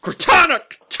Cortana!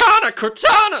 Cortana!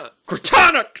 Cortana!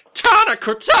 Cortana! Cortana!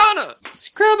 Cortana!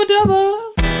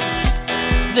 Scrub-a-dubba!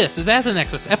 This is At the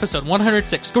Nexus, episode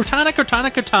 106, Cortana,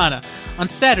 Cortana, Cortana, on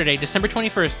Saturday, December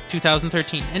 21st,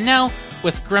 2013, and now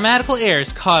with grammatical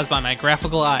errors caused by my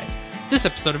graphical eyes. This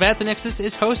episode of At the Nexus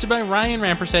is hosted by Ryan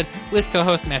Rampersad with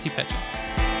co-host Matthew Petchel.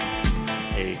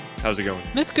 Hey, how's it going?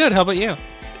 It's good, how about you?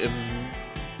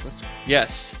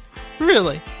 Yes.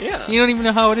 Really? Yeah. You don't even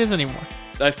know how it is anymore.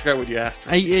 I forgot what you asked.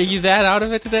 Are you that out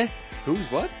of it today? Who's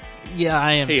what? Yeah,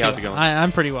 I am. Hey, too. how's it going?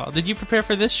 I'm pretty well. Did you prepare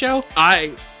for this show?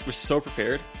 I was so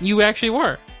prepared. You actually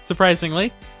were,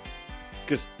 surprisingly.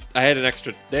 Because I had an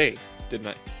extra day, didn't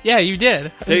I? Yeah, you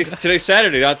did. Today's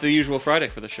Saturday, not the usual Friday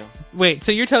for the show. Wait,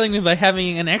 so you're telling me by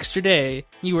having an extra day,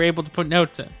 you were able to put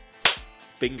notes in?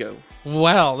 Bingo.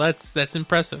 Well, that's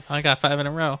impressive. I got 5 in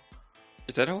a row.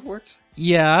 Is that how it works?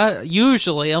 Yeah,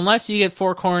 usually, unless you get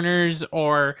 4 corners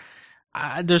or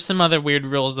there's some other weird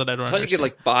rules that I don't I thought you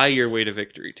understand. could, buy your way to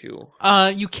victory, too.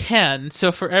 You can.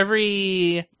 So for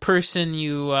every person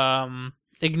you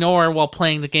ignore while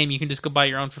playing the game, you can just go buy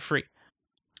your own for free.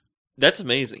 That's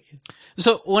amazing.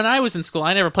 So when I was in school,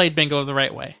 I never played bingo the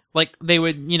right way. Like, they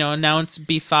would, announce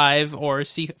B5 or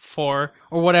C4 or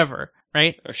whatever,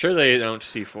 right? I'm sure they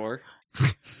announced C4.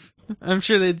 I'm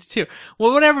sure they did too.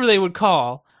 Well, whatever they would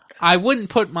call, I wouldn't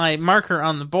put my marker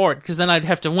on the board because then I'd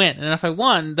have to win. And if I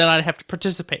won, then I'd have to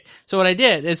participate. So what I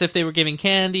did is if they were giving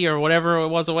candy or whatever it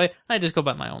was away, I'd just go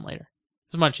buy my own later.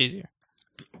 It's much easier.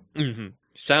 Mm-hmm.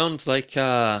 Sounds like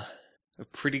a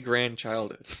pretty grand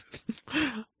childhood.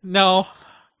 No,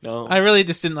 No? I really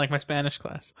just didn't like my Spanish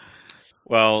class.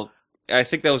 Well, I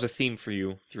think that was a theme for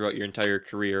you throughout your entire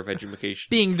career of education.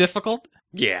 Being difficult?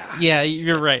 Yeah. Yeah,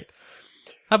 you're right.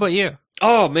 How about you?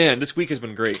 Oh, man, this week has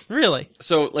been great. Really?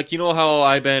 So, you know how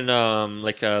I've been,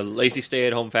 a lazy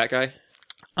stay-at-home fat guy?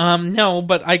 No,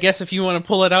 but I guess if you want to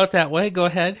pull it out that way, go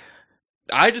ahead.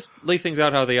 I just lay things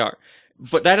out how they are.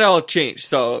 But that all changed.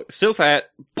 So, still fat,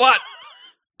 but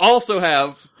also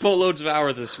have boatloads of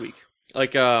hours this week.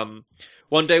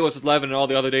 One day was 11 and all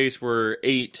the other days were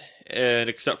 8, and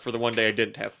except for the one day I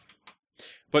didn't have.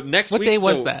 But next What week... day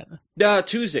was that?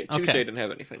 Tuesday. Okay. Tuesday didn't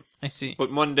have anything. I see. But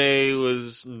Monday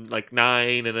was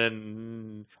 9 and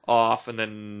then off and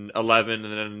then 11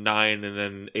 and then 9 and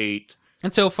then 8.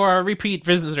 And so for our repeat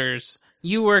visitors,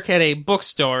 you work at a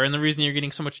bookstore, and the reason you're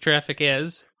getting so much traffic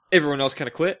is... Everyone else kind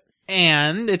of quit.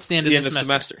 And it's the end of the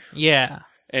semester. Yeah.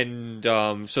 And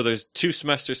so there's 2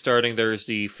 semesters starting. There's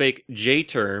the fake J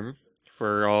term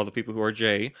for all the people who are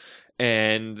J.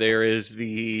 And there is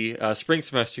the spring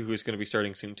semester who is going to be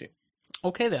starting soon too.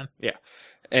 Okay then. Yeah.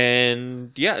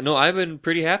 And yeah, no, I've been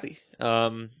pretty happy.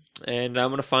 And I'm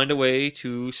going to find a way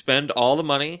to spend all the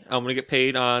money. I'm going to get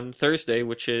paid on Thursday,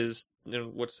 which is,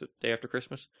 what's the day after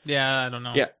Christmas? Yeah, I don't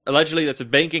know. Yeah, allegedly that's a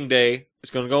banking day.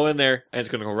 It's going to go in there, and it's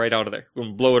going to go right out of there. We're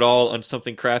going to blow it all on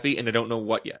something crappy, and I don't know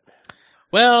what yet.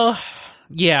 Well,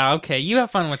 yeah, okay. You have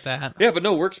fun with that. Yeah, but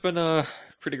no, work's been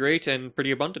pretty great and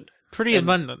pretty abundant. Pretty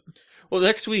abundant. Well,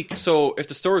 next week, so if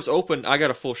the store is open, I got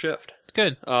a full shift. It's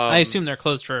good. I assume they're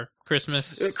closed for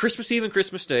Christmas. Christmas Eve and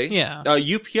Christmas Day. Yeah.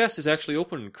 UPS is actually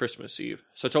open Christmas Eve,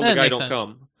 so I told That the guy makes don't sense.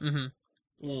 come.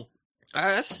 Mm-hmm.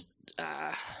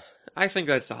 I think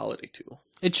that's a holiday too.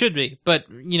 It should be, but,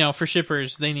 for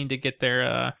shippers, they need to get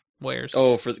their wares.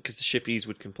 Oh, because the shippies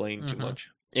would complain too Mm-hmm. much.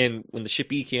 And when the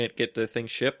shippy can't get the thing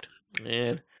shipped,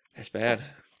 man, that's bad.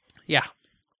 Yeah.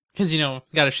 Because,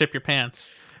 got to ship your pants.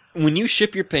 When you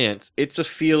ship your pants, it's a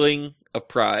feeling of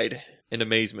pride and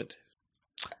amazement.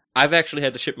 I've actually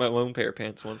had to ship my own pair of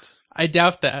pants once. I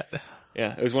doubt that.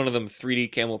 Yeah, it was one of them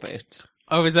 3D camel pants.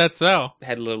 Oh, is that so? It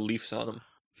had little leaves on them.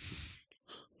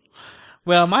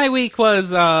 Well, my week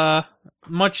was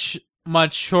much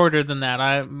shorter than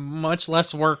that. Much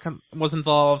less work was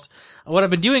involved. What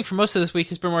I've been doing for most of this week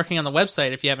has been working on the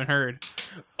website, if you haven't heard.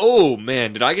 Oh,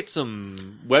 man, did I get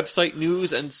some website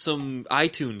news and some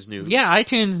iTunes news? Yeah,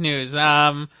 iTunes news.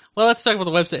 Well, let's talk about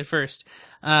the website first.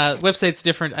 Website's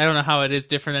different. I don't know how it is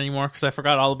different anymore because I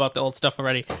forgot all about the old stuff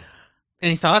already.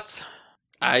 Any thoughts?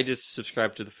 I just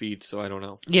subscribed to the feed, so I don't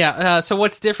know. Yeah, so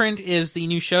what's different is the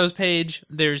new shows page.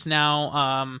 There's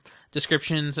now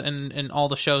descriptions and all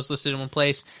the shows listed in one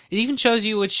place. It even shows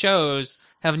you which shows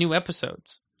have new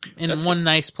episodes in That's one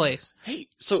nice place. Hey,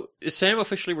 so is Sam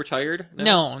officially retired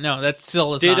now? No, that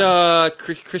still is Did not.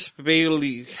 Chris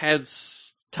Bailey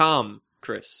has Tom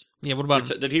Chris? Yeah, what about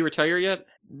him? Did he retire yet?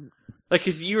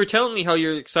 Because you were telling me how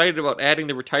you're excited about adding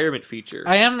the retirement feature.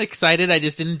 I am excited, I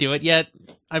just didn't do it yet.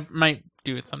 I might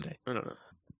do it someday. I don't know.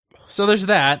 So there's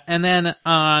that, and then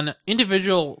on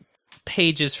individual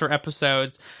pages for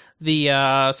episodes,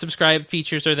 The subscribe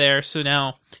features are there. So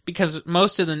now, because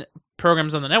most of the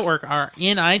programs on the network are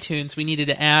in iTunes, we needed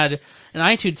to add an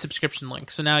iTunes subscription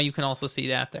link. So now you can also see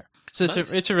that there. So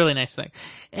Nice. it's a really nice thing.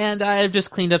 And I've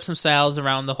just cleaned up some styles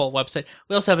around the whole website.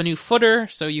 We also have a new footer,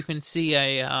 so you can see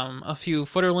a few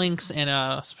footer links and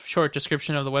a short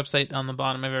description of the website on the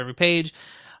bottom of every page.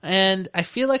 And I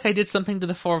feel like I did something to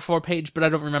the 404 page, but I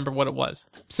don't remember what it was.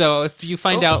 So if you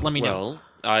find out, let me know. Well,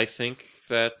 I think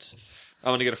that I'm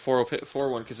going to get a 404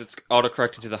 one because it's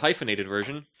autocorrected to the hyphenated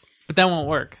version. But that won't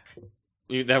work.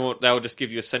 That will just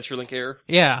give you a CenturyLink error.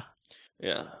 Yeah.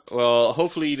 Yeah. Well,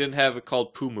 hopefully you didn't have it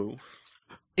called Pumu.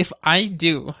 If I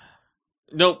do.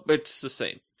 Nope, it's the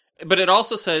same. But it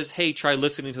also says, hey, try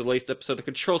listening to the latest episode of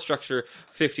Control Structure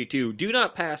 52. Do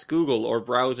not pass Google or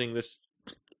browsing this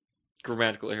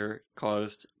grammatical error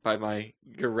caused by my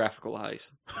graphical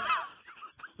eyes.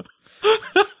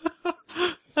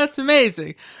 That's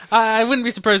amazing. I wouldn't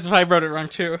be surprised if I wrote it wrong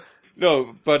too.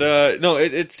 No, but no,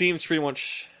 it seems pretty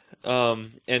much.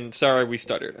 And sorry, we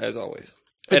stuttered as always.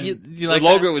 But And you like the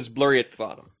logo is blurry at the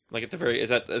bottom, like at the very. Is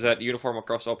that uniform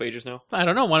across all pages now? I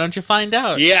don't know. Why don't you find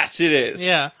out? Yes, it is.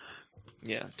 Yeah.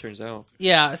 Yeah, it turns out.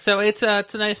 Yeah. So it's a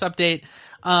nice update.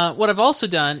 What I've also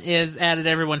done is added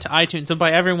everyone to iTunes, and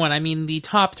by everyone I mean the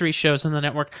top 3 shows on the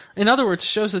network. In other words,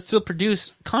 shows that still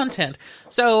produce content.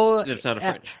 So It's not a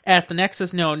fringe. At the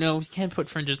Nexus, no, you can't put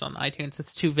fringes on iTunes.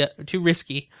 It's too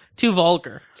risky, too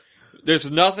vulgar.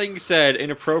 There's nothing said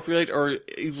inappropriate or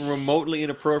even remotely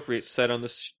inappropriate said on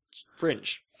this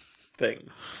fringe thing.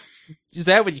 Is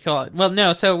that what you call it? Well,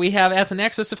 no. So we have At the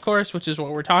Nexus, of course, which is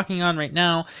what we're talking on right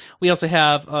now. We also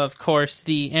have, of course,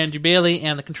 the Andrew Bailey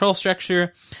and the Control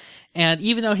Structure. And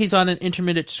even though he's on an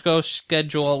intermittent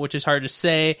schedule, which is hard to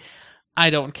say,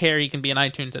 I don't care. He can be in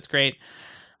iTunes. That's great.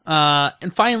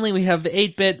 And finally, we have the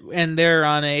 8-Bit, and they're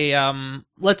on a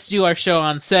let's do our show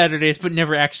on Saturdays, but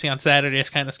never actually on Saturdays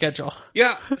kind of schedule.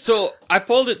 Yeah, so I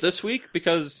pulled it this week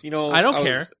because, I don't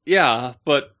care. Yeah,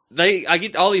 but I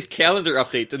get all these calendar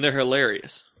updates, and they're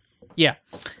hilarious. Yeah.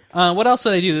 What else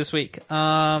did I do this week?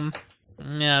 Yeah,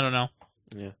 I don't know.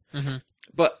 Yeah. Mm-hmm.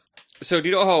 But, so do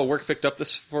you know how work picked up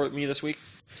for me this week?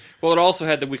 Well, it also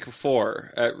had the week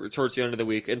before, towards the end of the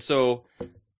week, and so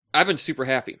I've been super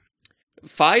happy.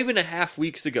 5.5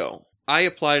 weeks ago, I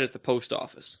applied at the post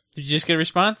office. Did you just get a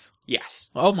response?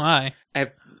 Yes. Oh my. I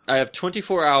have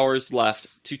 24 hours left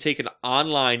to take an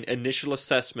online initial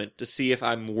assessment to see if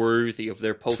I'm worthy of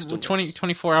their postal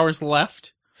 24 hours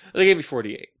left? They gave me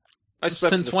 48. I slept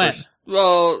Since in the when?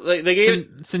 Well, they gave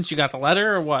it Since you got the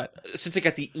letter or what? since I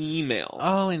got the email.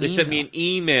 Oh, They sent me an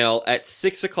email at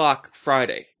 6 o'clock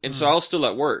Friday. And so I was still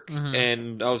at work. Mhm.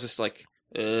 And I was just like,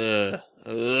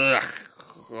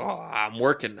 I'm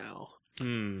working now.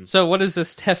 So what is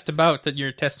this test about that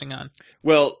you're testing on?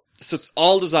 Well, so it's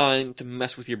all designed to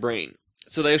mess with your brain.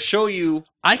 So they'll show you...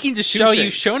 I can just Two show you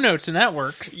things. show notes and that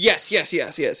works. Yes.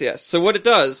 So what it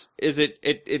does is it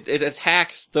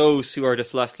attacks those who are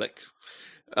dyslexic.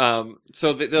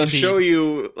 So they'll Indeed. show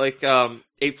you, like,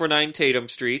 849 Tatum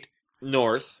Street,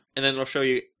 north, and then they'll show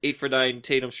you 849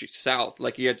 Tatum Street, south.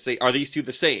 Like, you have to say, are these two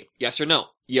the same? Yes or no?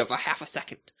 You have a half a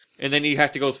second. And then you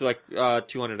have to go through, like,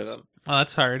 200 of them. Oh,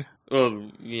 that's hard. Oh,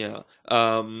 yeah.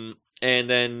 And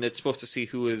then it's supposed to see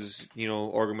who is,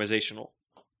 organizational.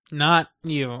 Not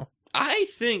you. I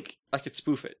think I could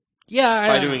spoof it Yeah.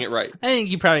 by doing it right. I think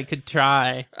you probably could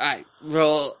try. I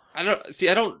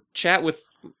don't chat with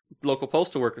local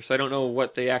postal workers, so I don't know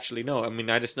what they actually know. I mean,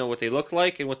 I just know what they look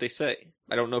like and what they say.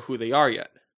 I don't know who they are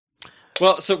yet.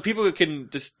 Well, so people can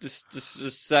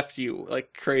decept you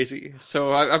like crazy.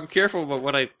 So I'm careful about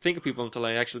what I think of people until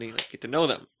I actually get to know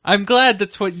them. I'm glad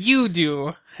that's what you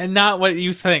do and not what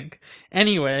you think.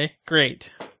 Anyway,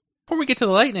 great. Before we get to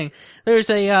the lightning, there's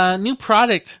a new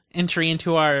product entry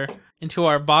into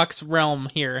our box realm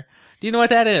here. Do you know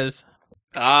what that is?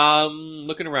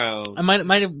 Looking around. I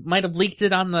might have leaked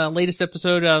it on the latest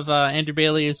episode of Andrew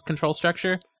Bailey's Control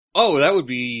Structure. Oh, that would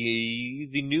be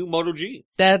the new Moto G.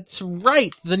 That's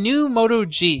right, the new Moto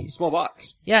G. Small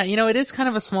box. Yeah, it is kind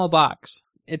of a small box.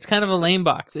 It's kind of a lame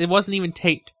box. It wasn't even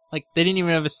taped. Like, they didn't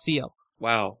even have a seal.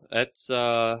 Wow, that's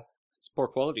poor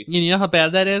quality. You know how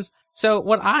bad that is? So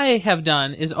what I have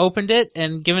done is opened it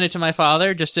and given it to my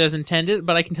father just as intended,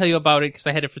 but I can tell you about it because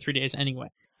I had it for 3 days anyway.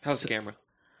 How's the camera?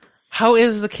 How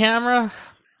is the camera?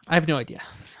 I have no idea.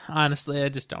 Honestly, I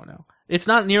just don't know. It's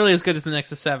not nearly as good as the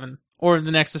Nexus 7. Or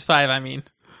the Nexus 5, I mean.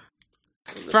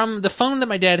 From the phone that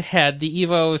my dad had, the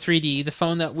Evo 3D, the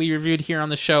phone that we reviewed here on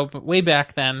the show, but way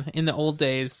back then, in the old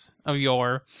days of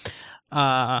yore,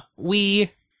 we,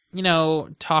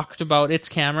 talked about its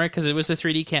camera, because it was a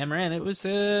 3D camera, and it was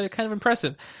kind of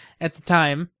impressive at the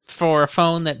time. for a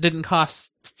phone that didn't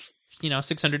cost,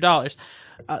 $600.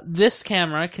 This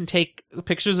camera can take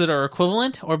pictures that are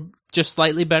equivalent or just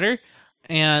slightly better,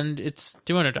 and it's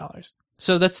 $200.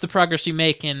 So that's the progress you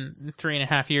make in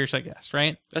 3.5 years, I guess,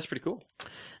 right? That's pretty cool.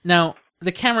 Now,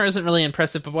 the camera isn't really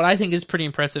impressive, but what I think is pretty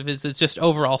impressive is its just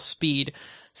overall speed.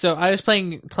 So I was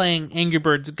playing Angry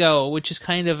Birds Go, which is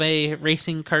kind of a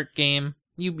racing kart game.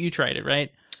 You tried it,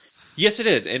 right? Yes, it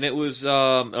did, and it was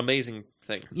amazing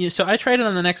thing. Yeah, so I tried it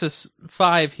on the Nexus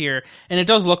 5 here, and it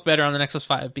does look better on the Nexus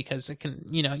 5 because it can,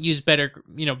 use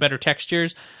better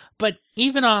textures. But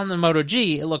even on the Moto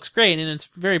G, it looks great, and it's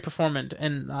very performant,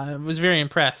 and I was very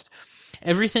impressed.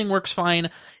 Everything works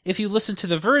fine. If you listen to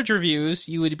the Verge reviews,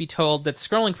 you would be told that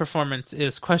scrolling performance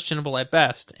is questionable at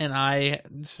best, and I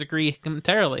disagree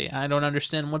entirely. I don't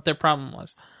understand what their problem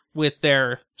was with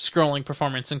their scrolling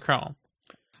performance in Chrome.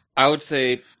 I would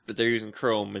say that they're using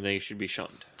Chrome, and they should be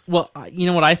shunned. Well, you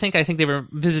know what I think? I think they were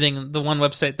visiting the one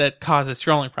website that causes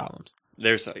scrolling problems.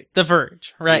 Their site. The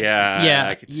Verge, right? Yeah,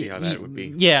 I could see how that would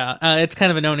be. Yeah, it's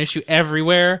kind of a known issue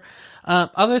everywhere.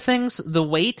 Other things, the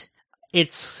weight,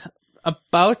 it's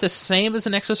about the same as the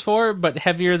Nexus 4, but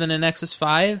heavier than a Nexus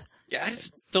 5. Yeah, I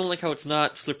just don't like how it's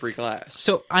not slippery glass.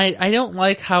 So I don't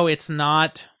like how it's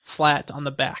not flat on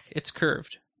the back. It's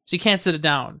curved. So you can't sit it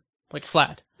down, like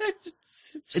flat.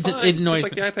 It's fine. It It's annoys just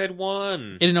like me. the iPad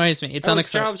 1. It annoys me. It's Those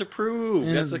unacceptable. jobs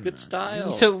approved. That's a good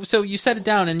style. So you set it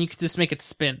down and you could just make it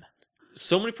spin.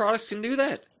 So many products can do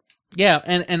that. Yeah,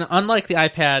 and unlike the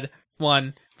iPad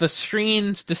 1, the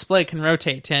screen's display can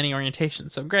rotate to any orientation.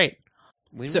 So great.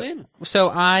 Win-win. So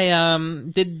I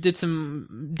did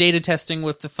some data testing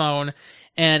with the phone,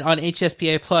 and on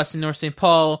HSPA Plus in North St.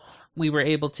 Paul, we were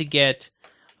able to get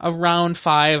around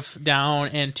 5 down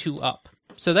and 2 up.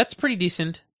 So that's pretty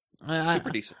decent. Super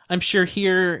decent. I'm sure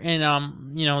here in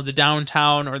the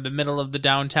downtown or the middle of the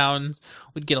downtowns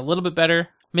would get a little bit better.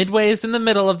 Midway is in the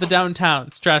middle of the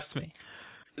downtowns, trust me.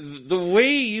 The way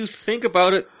you think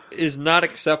about it is not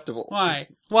acceptable. Why?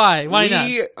 Why not?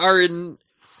 We are in...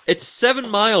 It's 7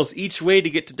 miles each way to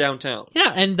get to downtown.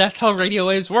 Yeah, and that's how radio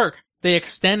waves work. They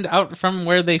extend out from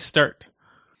where they start.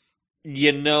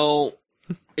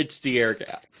 It's the air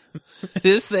gap. It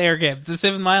is the air gap, the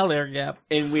 7-mile air gap.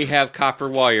 And we have copper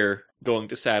wire going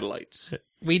to satellites.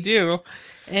 We do.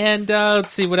 And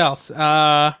let's see, what else?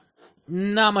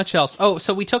 Not much else. Oh,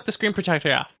 so we took the screen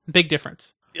protector off. Big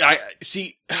difference. I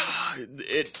see.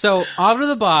 So out of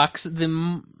the box,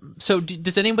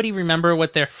 does anybody remember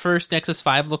what their first Nexus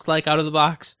 5 looked like out of the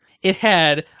box? It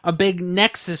had a big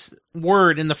Nexus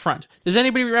word in the front. Does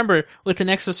anybody remember what the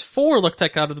Nexus 4 looked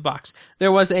like out of the box?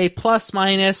 There was a plus,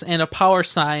 minus, and a power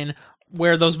sign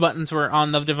where those buttons were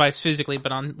on the device physically,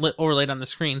 but overlaid on the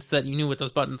screen so that you knew what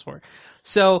those buttons were.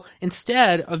 So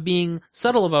instead of being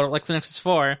subtle about it like the Nexus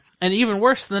 4, and even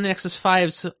worse than the Nexus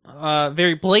 5's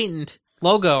very blatant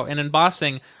logo and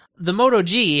embossing, the Moto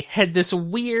G had this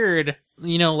weird,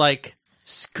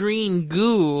 screen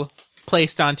goo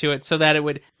placed onto it so that it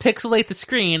would pixelate the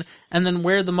screen, and then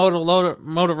where the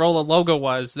Motorola logo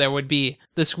was, there would be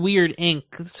this weird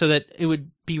ink so that it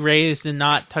would be raised and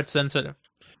not touch sensitive.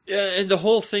 Yeah, and the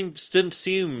whole thing didn't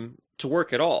seem to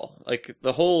work at all. Like,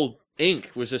 the whole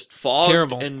ink was just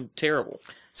fogged and terrible.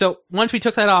 So once we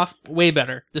took that off, way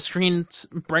better. The screen's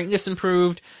brightness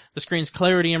improved. The screen's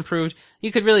clarity improved.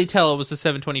 You could really tell it was a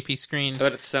 720p screen. I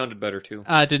bet it sounded better, too.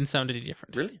 It didn't sound any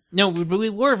different. Really? No, we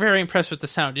were very impressed with the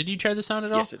sound. Did you try the sound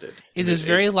at all? Yes, it did. It is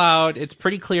very loud. It's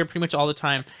pretty clear pretty much all the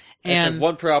time. I just And have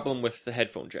one problem with the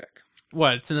headphone jack.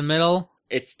 what? It's in the middle?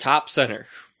 It's top center.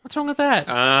 What's wrong with that?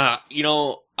 I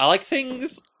like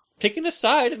things picking a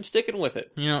side and sticking with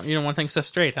it. You don't want things so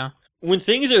straight, huh? When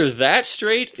things are that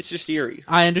straight, it's just eerie.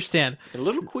 I understand. And a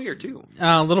little queer, too.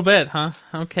 A little bit, huh?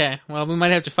 Okay. Well, we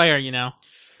might have to fire you now.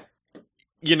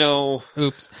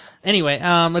 Oops. Anyway,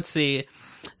 let's see.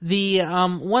 The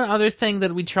one other thing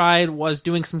that we tried was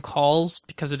doing some calls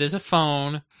because it is a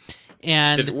phone.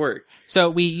 And did it work? So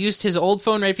we used his old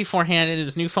phone right beforehand and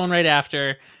his new phone right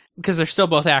after because they're still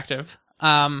both active.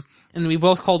 And we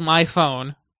both called my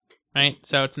phone, right?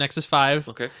 So it's Nexus 5.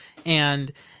 Okay.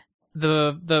 And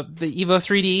the Evo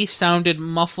 3D sounded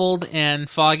muffled and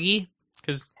foggy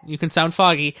because you can sound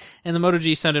foggy, and the Moto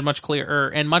G sounded much clearer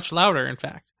and much louder, in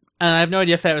fact. And I have no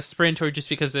idea if that was Sprint or just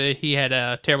because he had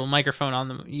a terrible microphone on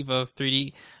the Evo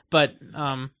 3D, but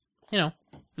Yeah,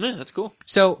 that's cool.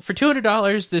 So for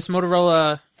 $200, this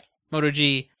Motorola Moto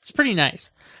G is pretty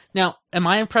nice. Now, am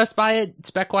I impressed by it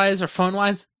spec-wise or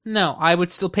phone-wise? No, I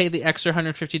would still pay the extra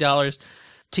 $150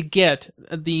 to get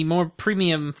the more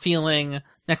premium feeling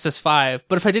Nexus 5.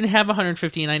 But if I didn't have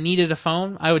 $150 and I needed a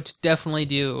phone, I would definitely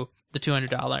do the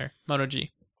 $200 Moto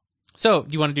G. So, do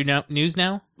you want to do news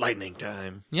now? Lightning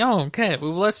time. Yeah, okay.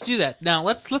 Well, let's do that. Now,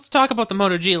 let's talk about the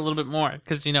Moto G a little bit more,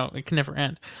 because, it can never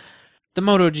end. The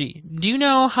Moto G. Do you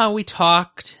know how we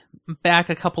talked back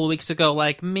a couple of weeks ago,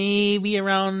 like maybe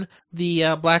around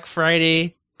the Black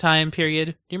Friday time period?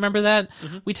 Do you remember that?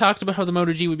 Mm-hmm. We talked about how the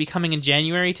Moto G would be coming in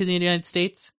January to the United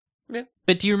States. Yeah.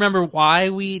 But do you remember why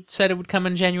we said it would come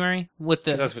in January?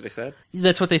 Because that's what they said.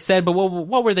 That's what they said, but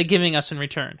what were they giving us in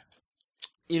return?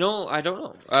 I don't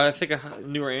know. I think a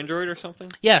newer Android or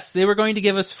something? Yes, they were going to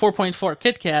give us 4.4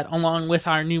 KitKat along with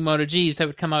our new Moto Gs that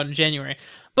would come out in January.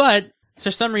 But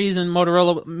for some reason,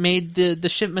 Motorola made the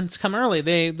shipments come early.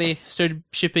 They started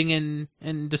shipping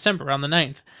in December on the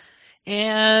 9th.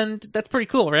 And that's pretty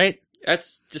cool, right?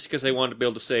 That's just because they wanted to be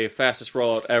able to say fastest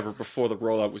rollout ever before the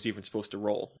rollout was even supposed to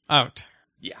roll. Out.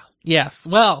 Yeah. Yes.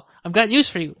 Well, I've got news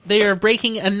for you. They are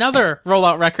breaking another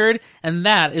rollout record, and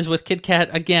that is with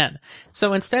KitKat again.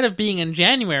 So instead of being in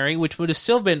January, which would have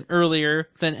still been earlier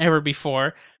than ever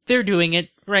before, they're doing it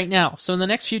right now. So in the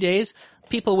next few days,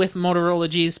 people with Motorola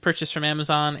Gs purchased from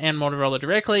Amazon and Motorola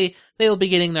directly, they'll be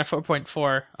getting their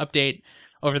 4.4 update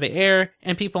over the air,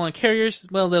 and people on carriers,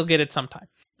 well, they'll get it sometime.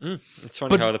 It's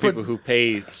funny how the people who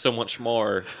pay so much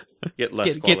more get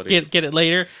less quality. Get it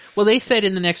later. Well, they said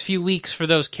in the next few weeks for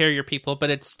those carrier people, but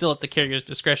it's still at the carrier's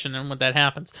discretion and when that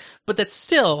happens. But that's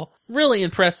still really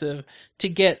impressive to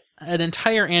get an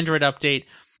entire Android update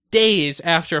days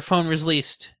after a phone was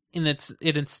released in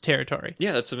its territory.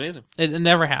 Yeah, that's amazing. It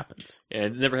never happens. Yeah,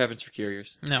 it never happens for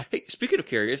carriers. No. Hey, speaking of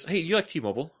carriers, you like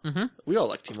T-Mobile. Mm-hmm. We all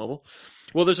like T-Mobile.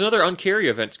 Well, there's another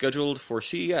Un-Carrier event scheduled for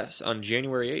CES on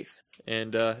January 8th.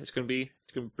 And it's going to be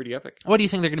pretty epic. What do you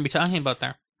think they're going to be talking about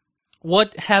there?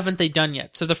 What haven't they done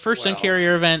yet? So the first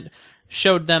Un-Carrier event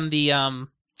showed them the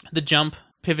jump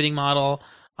pivoting model.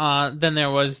 Then there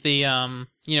was the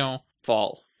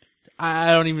fall.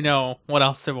 I don't even know what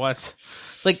else there was.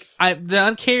 Like the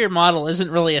Un-Carrier model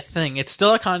isn't really a thing. It's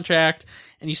still a contract,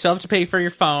 and you still have to pay for your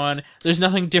phone. There's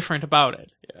nothing different about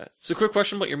it. Yeah. So, quick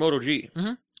question about your Moto G.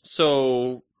 Mm-hmm.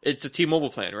 So it's a T-Mobile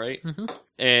plan, right? Mm-hmm.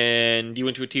 And you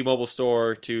went to a T-Mobile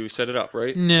store to set it up,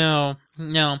 right? No.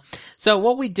 So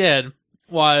what we did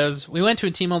was we went to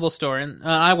a T-Mobile store, and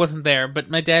I wasn't there, but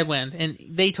my dad went, and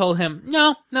they told him,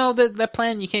 no, that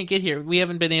plan you can't get here. We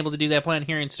haven't been able to do that plan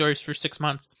here in stores for 6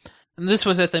 months. And this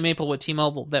was at the Maplewood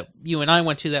T-Mobile that you and I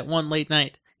went to that one late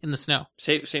night in the snow.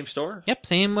 Same store? Yep,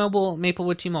 same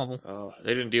Maplewood T-Mobile. Oh,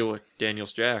 they didn't deal with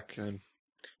Daniels Jack.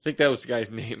 I think that was the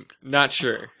guy's name. Not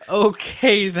sure.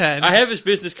 Okay, then. I have his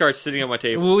business card sitting on my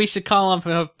table. Well, we should call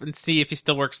him up and see if he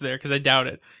still works there, because I doubt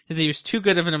it. Because he was too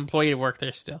good of an employee to work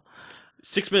there still.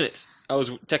 6 minutes. I was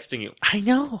texting you. I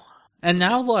know. And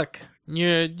now look,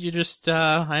 you're just,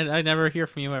 I never hear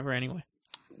from you ever anyway.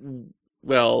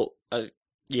 Well,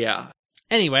 yeah.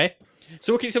 Anyway.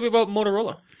 So what can you tell me about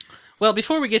Motorola? Well,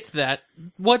 before we get to that,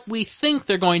 what we think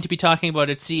they're going to be talking about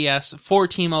at CES for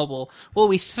T-Mobile, what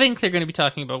we think they're going to be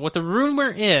talking about, what the rumor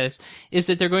is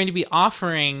that they're going to be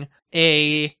offering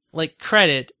a,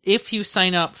 credit if you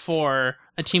sign up for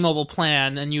a T-Mobile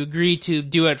plan and you agree to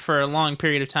do it for a long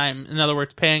period of time. In other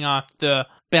words, paying off the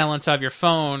balance of your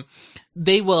phone,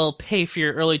 they will pay for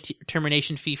your early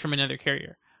termination fee from another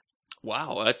carrier.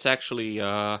 Wow, that's actually,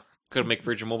 could make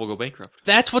Virgin Mobile go bankrupt.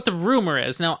 That's what the rumor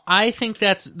is. Now, I think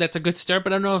that's a good start,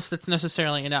 but I don't know if that's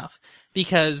necessarily enough.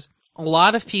 Because a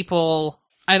lot of people,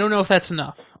 I don't know if that's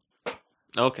enough.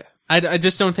 Okay. I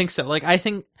just don't think so. I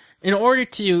think in order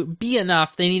to be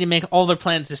enough, they need to make all their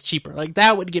plans just cheaper.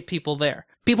 That would get people there.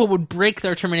 People would break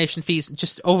their termination fees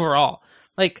just overall.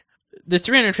 The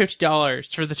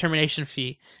 $350 for the termination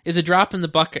fee is a drop in the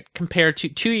bucket compared to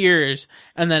 2 years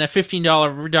and then a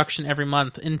 $15 reduction every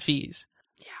month in fees.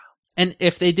 And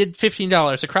if they did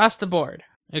 $15 across the board,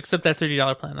 except that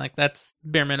 $30 plan, that's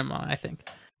bare minimum, I think.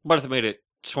 What if they made it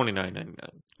 $29.99?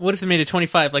 What if they made it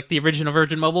 $25 like the original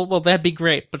Virgin Mobile? Well, that'd be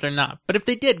great, but they're not. But if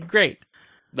they did, great.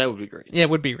 That would be great. Yeah, it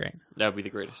would be great. That would be the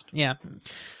greatest. Yeah.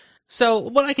 So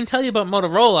what I can tell you about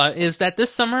Motorola is that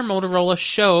this summer, Motorola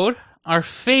showed our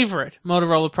favorite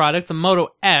Motorola product, the Moto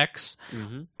X,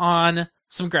 on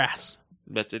some grass.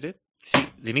 Bet they did. See,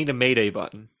 they need a Mayday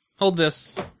button. Hold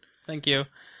this. Thank you.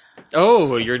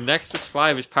 Oh, your Nexus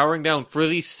 5 is powering down for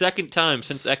the second time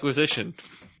since acquisition.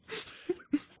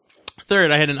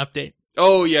 Third, I had an update.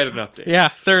 Oh, you had an update. Yeah,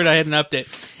 third, I had an update.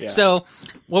 Yeah. So,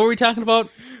 what were we talking about?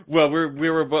 Well,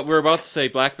 we're about to say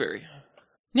BlackBerry.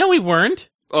 No, we weren't.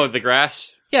 Oh, the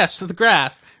grass? Yes, the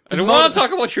grass. I don't want to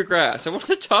talk about your grass. I want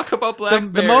to talk about BlackBerry.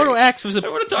 The Moto X was I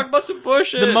want to talk about some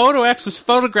bushes. The Moto X was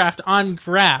photographed on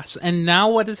grass, and now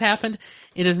what has happened?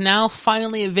 It is now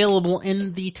finally available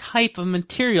in the type of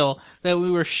material that we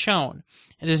were shown.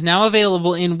 It is now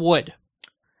available in wood.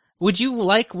 Would you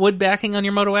like wood backing on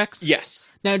your Moto X? Yes.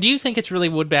 Now, do you think it's really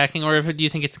wood backing, or do you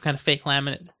think it's kind of fake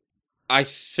laminate? I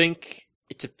think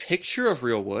it's a picture of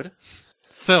real wood.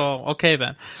 So, okay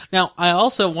then. Now, I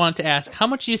also want to ask, how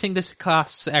much do you think this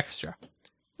costs extra?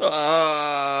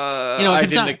 I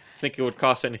didn't think it would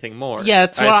cost anything more. Yeah,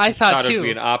 that's what I thought It too. would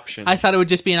be an option. I thought it would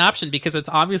just be an option because it's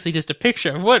obviously just a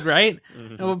picture of wood, right?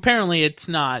 Mm-hmm. Well, apparently it's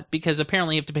not, because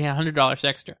apparently you have to pay $100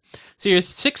 extra. So your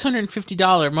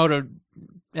 $650 Moto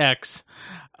X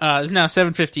is now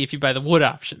 $750 if you buy the wood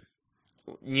option.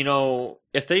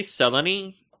 If they sell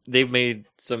any, they've made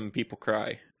some people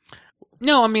cry.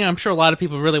 No, I mean, I'm sure a lot of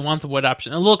people really want the wood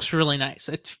option. It looks really nice.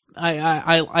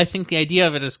 I think the idea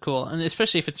of it is cool, and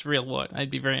especially if it's real wood,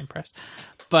 I'd be very impressed.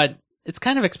 But it's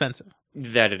kind of expensive.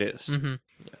 That it is. Mm-hmm.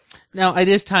 Yeah. Now it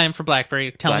is time for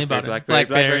BlackBerry. Tell me about it.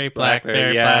 BlackBerry.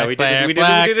 Yeah, we did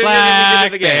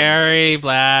it again.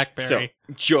 BlackBerry. So,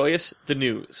 joyous the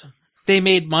news. They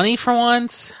made money for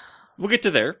once. We'll get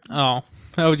to there. Oh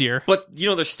dear. But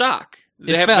their stock,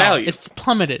 they It have fell. value. It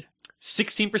plummeted.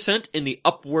 16% in the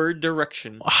upward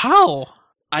direction. How?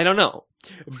 I don't know.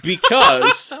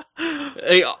 Because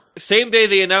same day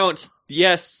they announced,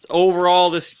 yes, overall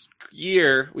this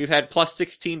year we've had plus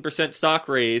 16% stock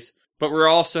raise, but we're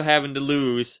also having to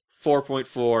lose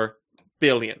 $4.4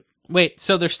 billion. Wait,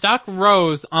 so their stock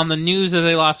rose on the news that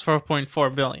they lost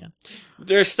 $4.4 billion.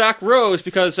 Their stock rose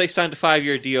because they signed a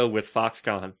 5-year deal with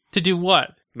Foxconn. To do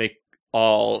what? Make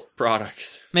all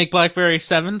products. Make BlackBerry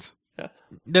 7s? Yeah.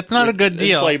 That's not a good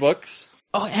deal. And playbooks.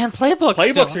 Oh, and playbooks.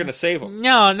 Playbooks are going to save them.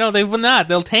 No, they will not.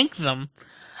 They'll tank them.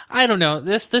 I don't know.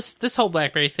 This whole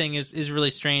BlackBerry thing is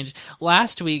really strange.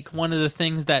 Last week, one of the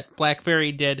things that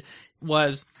BlackBerry did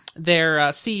was their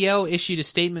CEO issued a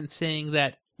statement saying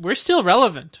that we're still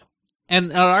relevant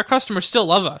and our customers still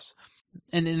love us.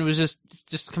 And it was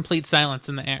just complete silence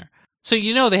in the air. So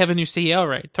they have a new CEO,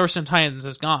 right? Thorsten Tynes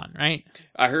is gone, right?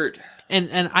 I heard.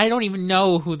 And I don't even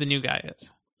know who the new guy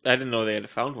is. I didn't know they had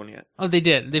found one yet. Oh, they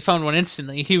did. They found one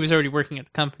instantly. He was already working at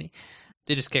the company.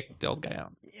 They just kicked the old guy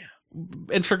out. Yeah.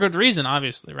 And for good reason,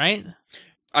 obviously, right?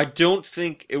 I don't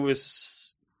think it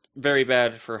was very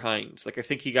bad for Heinz. I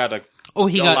think he got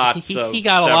he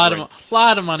got a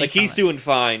lot of money. He's doing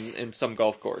fine in some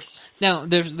golf course. Now,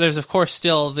 there's of course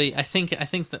still I think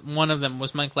that one of them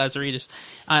was Mike Lazaridis.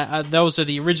 Those are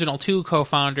the original two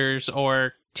co-founders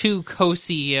or two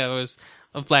co-CEOs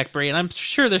of BlackBerry, and I'm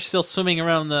sure they're still swimming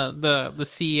around the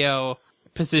CEO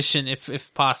position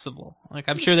if possible.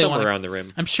 I'm sure they want somewhere around the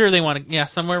rim. I'm sure they want to. Yeah,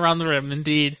 somewhere around the rim.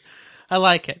 Indeed, I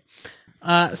like it.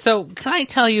 So, can I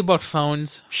tell you about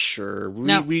phones? Sure.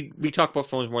 Now, we talk about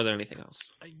phones more than anything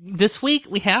else. This week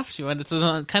we have to, and it's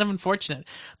kind of unfortunate.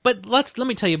 But let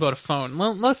me tell you about a phone.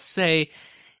 Let's say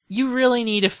you really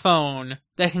need a phone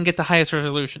that can get the highest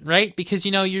resolution, right? Because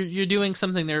you're doing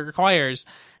something that requires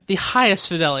the highest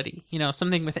fidelity.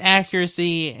 Something with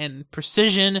accuracy and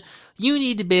precision. You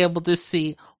need to be able to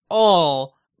see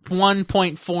all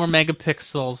 1.4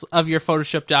 megapixels of your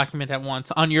Photoshop document at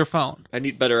once on your phone. I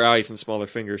need better eyes and smaller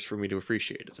fingers for me to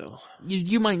appreciate it, though.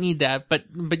 You might need that, but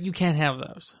you can't have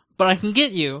those. But I can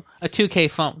get you a 2K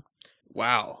phone.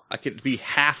 Wow. I could be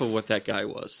half of what that guy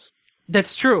was.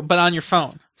 That's true, but on your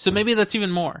phone. So maybe that's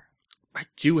even more. I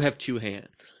do have two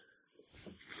hands.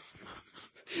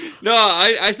 No,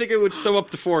 I think it would sum up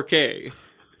to 4K.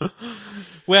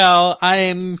 Well, I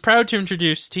am proud to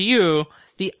introduce to you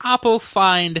the Oppo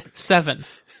Find 7.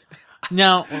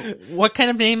 Now, what kind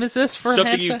of name is this for a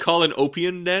Something handset? you'd call an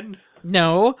opium den?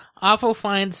 No, Oppo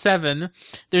Find 7.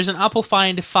 There's an Oppo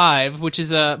Find 5, which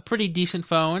is a pretty decent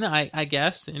phone, I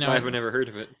guess. I haven't ever heard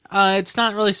of it. It's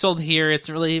not really sold here. It's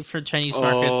really for Chinese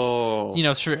markets. Oh.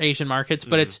 It's for Asian markets,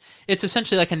 but it's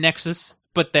essentially like a Nexus,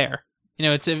 but there.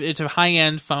 It's a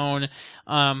high-end phone.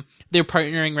 They're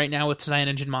partnering right now with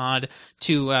CyanogenMod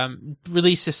to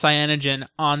release a Cyanogen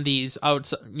on these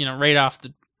right off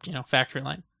the factory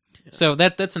line. Yeah. So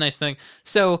that's a nice thing.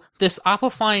 So this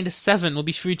Oppo Find 7 will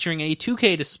be featuring a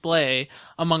 2K display,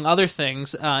 among other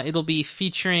things. It'll be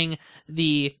featuring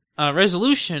the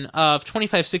resolution of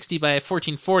 2560 by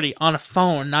 1440 on a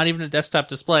phone, not even a desktop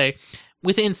display,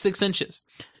 within 6 inches.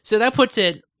 So that puts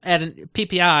it at a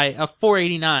PPI of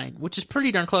 489, which is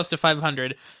pretty darn close to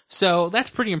 500. So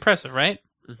that's pretty impressive, right?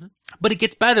 Mm-hmm. But it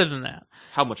gets better than that.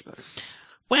 How much better?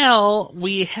 Well,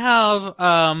 we have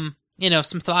some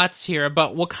thoughts here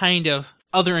about what kind of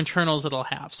other internals it'll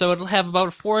have. So it'll have about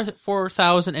a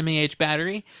 4,000 mAh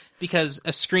battery, because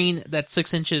a screen that's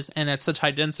 6 inches and at such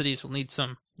high densities will need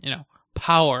some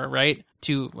power, right,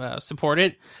 to support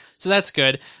it. So that's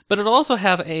good. But it'll also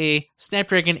have a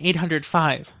Snapdragon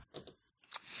 805.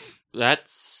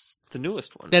 That's the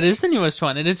newest one. That is the newest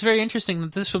one, and it's very interesting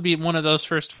that this will be one of those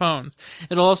first phones.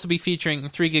 It'll also be featuring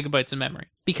 3 gigabytes of memory.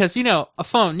 Because, a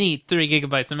phone needs 3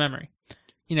 gigabytes of memory,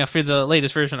 for the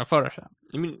latest version of Photoshop.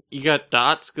 I mean, you got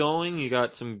dots going, you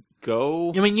got some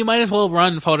Go. I mean, you might as well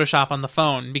run Photoshop on the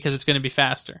phone because it's going to be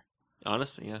faster.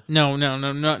 Honestly, yeah.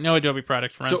 No Adobe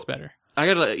product runs better. I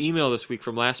got an email this week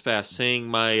from LastPass saying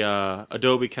my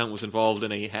Adobe account was involved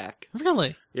in a hack.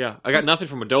 Really? Yeah, I got nothing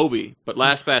from Adobe, but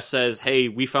LastPass says, hey,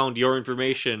 we found your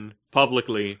information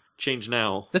publicly. Change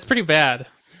now. That's pretty bad.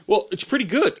 Well, it's pretty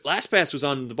good. LastPass was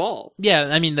on the ball. Yeah,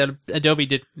 I mean, the Adobe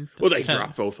did... Well, they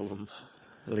dropped both of them.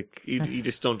 Like, you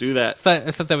just don't do that.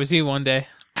 I thought that was you one day.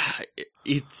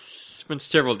 It's been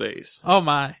several days. Oh,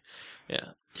 my. Yeah.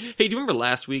 Hey, do you remember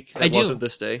last week? I do. Wasn't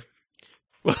this day?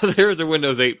 Well, there was a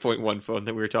Windows 8.1 phone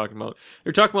that we were talking about. They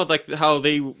were talking about like how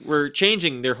they were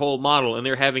changing their whole model and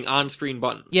they're having on-screen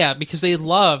buttons. Yeah, because they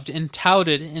loved and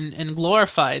touted and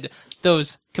glorified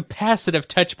those capacitive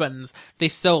touch buttons they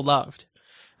so loved.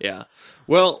 Yeah.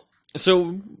 Well,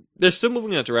 so they're still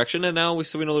moving in that direction, and now we're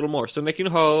seeing a little more. So making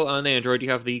how on Android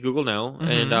you have the Google Now,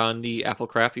 and on the Apple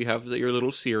crap you have your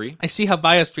little Siri. I see how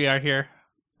biased we are here.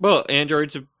 Well,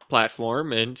 Android's a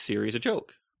platform, and Siri's a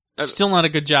joke. Still not a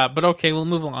good job, but okay, we'll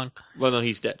move along. Well, no,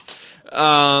 he's dead.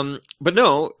 But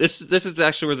no, this is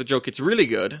actually where the joke gets really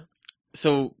good.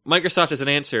 So Microsoft has an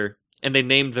answer, and they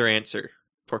named their answer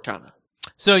Cortana.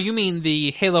 So you mean the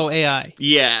Halo AI?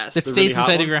 Yes. That stays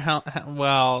inside of your helmet.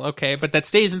 Well, okay, but that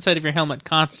stays inside of your helmet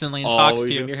constantly and talks to you.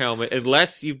 Always in your helmet,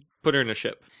 unless you put her in a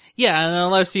ship. Yeah, and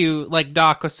unless you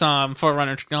dock with some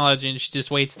Forerunner technology and she just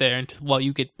waits there while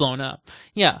you get blown up.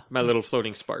 Yeah. My little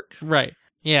floating spark. Right.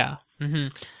 Yeah. Mm-hmm.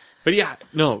 But yeah,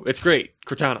 no, it's great.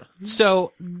 Cortana.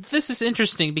 So, this is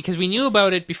interesting because we knew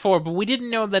about it before, but we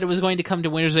didn't know that it was going to come to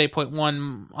Windows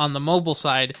 8.1 on the mobile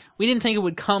side. We didn't think it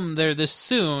would come there this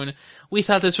soon. We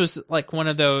thought this was like one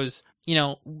of those,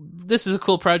 this is a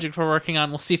cool project we're working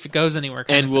on, we'll see if it goes anywhere.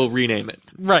 And we'll rename it.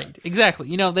 Right,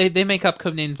 exactly. They make up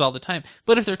code names all the time.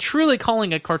 But if they're truly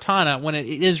calling it Cortana when it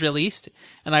is released,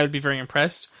 and I would be very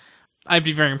impressed, I'd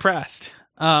be very impressed.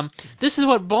 This is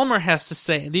what Ballmer has to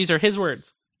say. These are his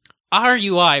words. Our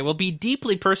UI will be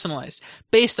deeply personalized,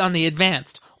 based on the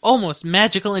advanced, almost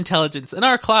magical intelligence in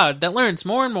our cloud that learns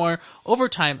more and more over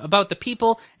time about the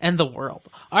people and the world.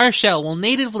 Our shell will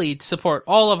natively support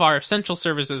all of our essential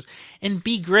services and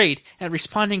be great at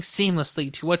responding seamlessly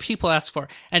to what people ask for,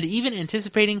 and even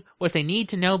anticipating what they need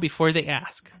to know before they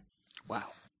ask. Wow.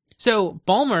 So,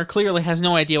 Ballmer clearly has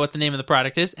no idea what the name of the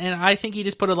product is, and I think he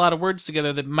just put a lot of words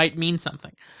together that might mean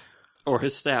something. Or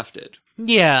his staff did.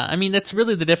 Yeah, I mean, that's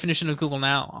really the definition of Google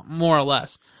Now, more or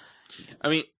less. I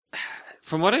mean,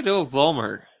 from what I know of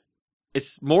Ballmer,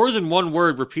 it's more than one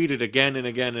word repeated again and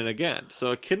again and again, so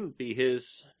it couldn't be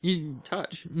his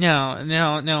touch. No. He's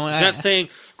not saying,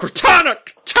 Cortana,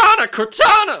 Cortana,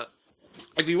 Cortana!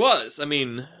 If he was, I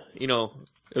mean, it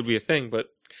would be a thing, but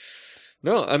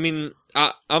no, I mean,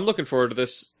 I'm looking forward to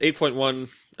this. 8.1,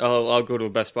 I'll go to a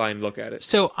Best Buy and look at it.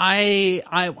 So I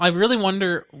really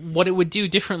wonder what it would do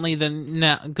differently than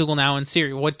Google Now and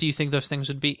Siri. What do you think those things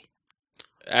would be?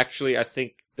 Actually, I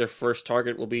think their first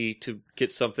target will be to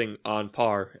get something on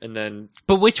par, and then...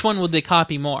 But which one would they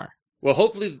copy more? Well,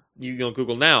 hopefully,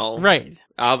 Google Now. Right.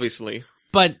 Obviously.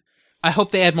 But I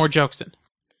hope they add more jokes in.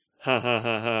 Ha ha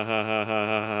ha ha ha ha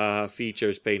ha ha,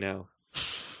 features pay now.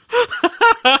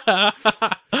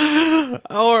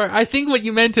 Or I think what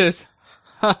you meant is...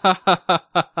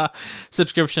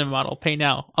 subscription model, pay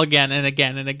now, again and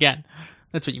again and again.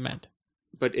 That's what you meant.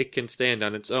 But it can stand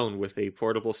on its own with a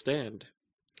portable stand.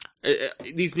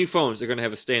 These new phones are going to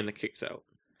have a stand that kicks out.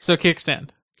 So kickstand.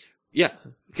 Yeah,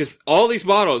 because all these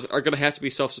models are going to have to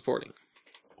be self-supporting.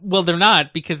 Well, they're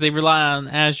not, because they rely on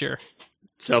Azure.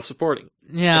 Self-supporting.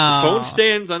 Yeah. If the phone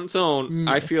stands on its own,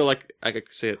 I feel like I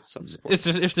could say it's self-supporting.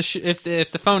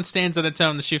 If the phone stands on its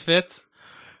own, the shoe fits.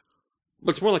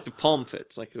 But it's more like the palm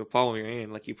fits, like the palm of your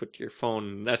hand, like you put your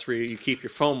phone, that's where you keep your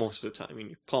phone most of the time, in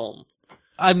your palm.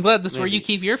 I'm glad that's where you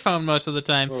keep your phone most of the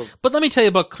time. Well, but let me tell you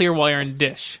about Clearwire and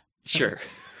Dish. Sure.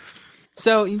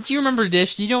 So, do you remember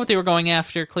Dish? Do you know what they were going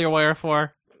after Clearwire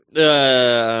for?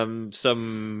 Some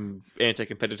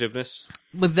anti-competitiveness.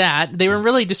 With that, they were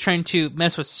really just trying to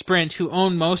mess with Sprint, who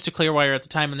owned most of Clearwire at the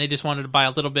time, and they just wanted to buy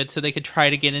a little bit so they could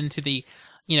try to get into the,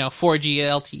 4G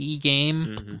LTE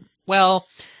game. Mm-hmm. Well...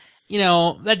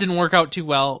 that didn't work out too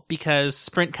well because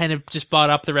Sprint kind of just bought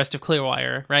up the rest of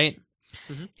Clearwire, right?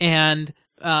 Mm-hmm. And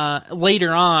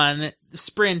later on,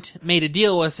 Sprint made a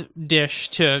deal with Dish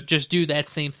to just do that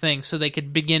same thing so they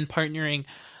could begin partnering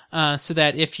so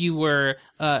that if you were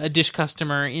a Dish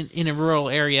customer in a rural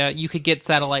area, you could get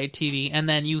satellite TV, and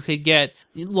then you could get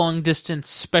long-distance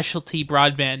specialty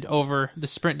broadband over the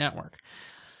Sprint network.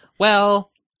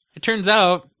 Well, it turns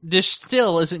out Dish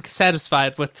still isn't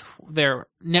satisfied with their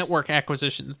network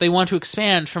acquisitions. They want to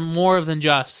expand from more than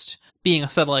just being a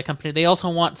satellite company. They also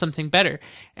want something better.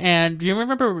 And do you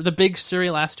remember the big story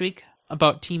last week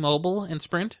about T-Mobile and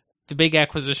Sprint? The big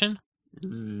acquisition?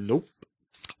 Nope.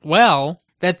 Well,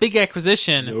 that big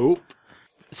acquisition Nope.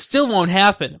 still won't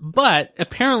happen. But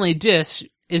apparently Dish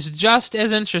is just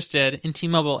as interested in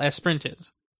T-Mobile as Sprint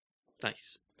is.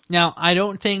 Nice. Now, I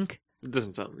don't think It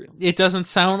doesn't sound real. it doesn't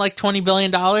sound like $20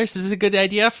 billion is a good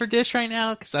idea for Dish right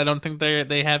now, because I don't think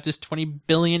they have just $20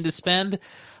 billion to spend,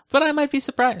 but I might be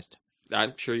surprised.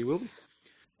 I'm sure you will be.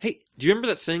 Hey, do you remember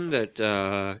that thing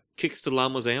that kicks the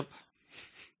llama's amp?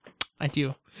 I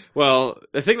do. Well,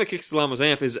 the thing that kicks the llama's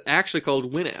amp is actually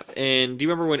called Winamp. And do you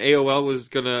remember when AOL was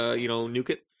gonna, nuke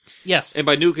it? Yes. And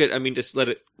by nuke it, I mean just let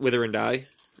it wither and die.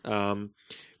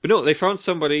 But no, they found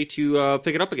somebody to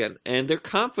pick it up again, and they're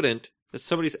confident that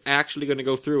somebody's actually going to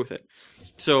go through with it.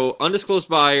 So, undisclosed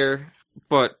buyer,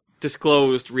 but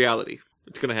disclosed reality.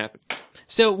 It's going to happen.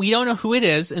 So we don't know who it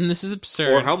is, and this is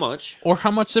absurd. Or how much. Or how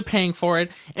much they're paying for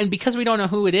it. And because we don't know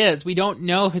who it is, we don't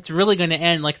know if it's really going to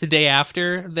end like the day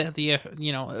after the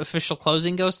official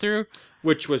closing goes through.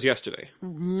 Which was yesterday.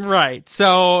 Right.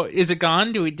 So is it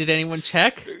gone? Did anyone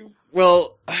check?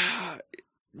 Well,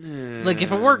 like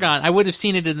if it were gone, I would have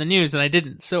seen it in the news, and I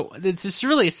didn't. So it's just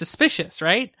really suspicious,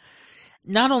 right?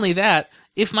 Not only that,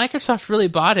 if Microsoft really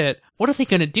bought it, what are they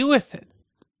going to do with it?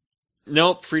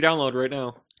 Nope, free download right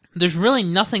now. There's really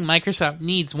nothing Microsoft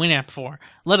needs Winamp for,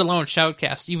 let alone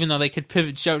Shoutcast, even though they could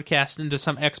pivot Shoutcast into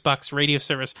some Xbox radio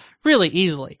service really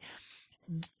easily.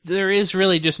 There is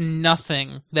really just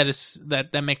nothing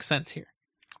that makes sense here.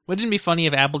 Wouldn't it be funny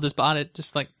if Apple just bought it?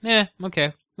 Just like,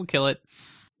 okay, we'll kill it.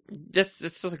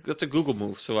 That's a Google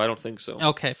move, so I don't think so.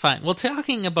 Okay, fine. Well,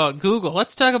 talking about Google,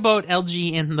 let's talk about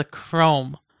LG and the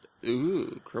Chrome.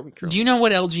 Ooh, Chrome. Do you know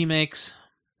what LG makes?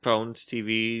 Phones,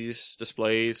 TVs,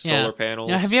 displays, Yeah. solar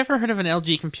panels. Now, have you ever heard of an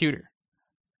LG computer?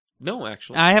 No,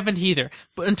 actually. I haven't either,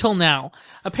 but until now.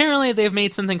 Apparently, they've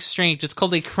made something strange. It's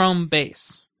called a Chrome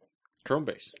base. Chrome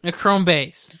base. A Chrome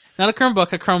base. Not a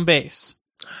Chromebook, a Chrome base.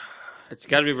 It's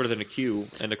got to be better than a Q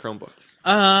and a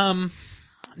Chromebook.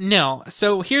 No.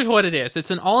 So here's what it is.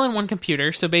 It's an all-in-one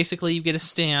computer. So basically, you get a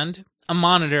stand, a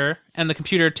monitor, and the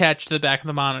computer attached to the back of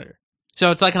the monitor.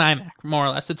 So it's like an iMac, more or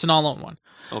less. It's an all-in-one.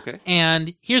 Okay.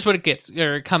 And here's what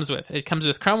it comes with. It comes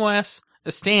with Chrome OS,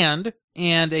 a stand,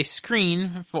 and a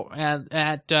screen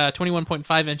at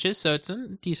 21.5 inches, so it's a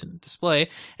decent display,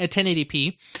 at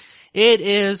 1080p. It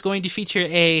is going to feature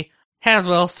a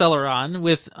Haswell Celeron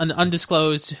with an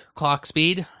undisclosed clock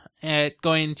speed. It's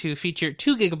going to feature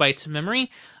 2 gigabytes of memory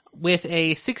with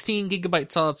a 16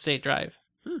 gigabyte solid-state drive.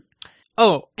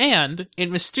 Oh, and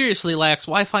it mysteriously lacks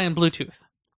Wi-Fi and Bluetooth.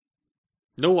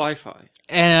 No Wi-Fi.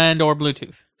 Or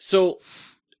Bluetooth. So,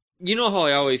 you know how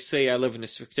I always say I live in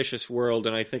this fictitious world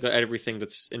and I think everything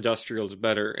that's industrial is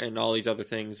better and all these other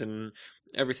things and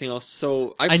everything else.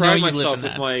 So I know pride you live myself in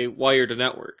with that. my wired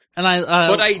network. And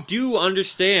But I do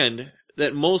understand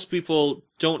that most people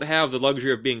don't have the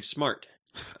luxury of being smart.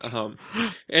 And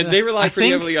they rely pretty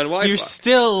think heavily on Wi-Fi. You're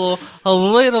still a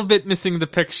little bit missing the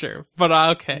picture, but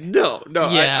okay. No,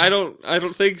 Yeah. I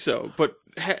don't think so. But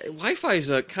Wi-Fi is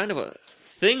a kind of a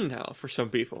thing now for some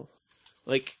people.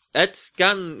 Like, that's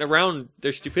gotten around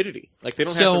their stupidity. Like, they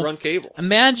don't have to run cable.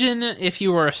 Imagine if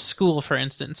you were a school, for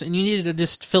instance, and you needed to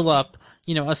just fill up,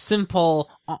 a simple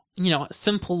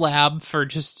lab for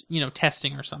just,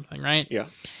 testing or something, right? Yeah.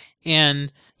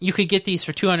 And you could get these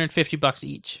for $250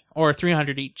 each, or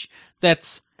 $300 each.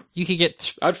 You could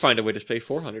get... I'd find a way to pay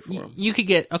 $400 for them. You could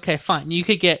get... Okay, fine. You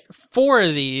could get 4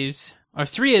 of these, or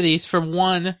 3 of these for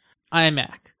one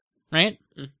iMac, right?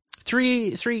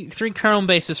 Three Chrome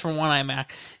bases for one iMac.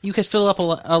 You could fill up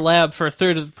a lab for a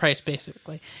third of the price,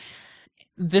 basically.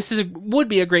 This would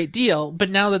be a great deal, but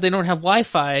now that they don't have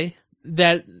Wi-Fi,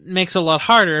 that makes it a lot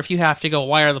harder if you have to go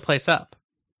wire the place up.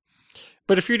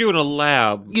 But if you're doing a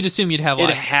lab, You'd assume you'd have it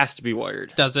Wi-Fi. has to be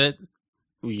wired. Does it?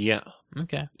 Yeah.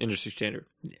 Okay. Industry standard.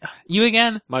 You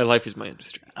again? My life is my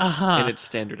industry. Uh-huh. And it's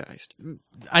standardized.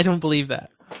 I don't believe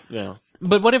that. No.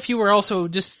 But what if you were also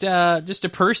just a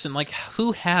person? Like,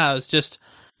 who has just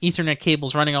Ethernet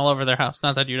cables running all over their house?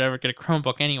 Not that you'd ever get a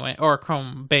Chromebook anyway, or a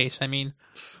Chrome base, I mean.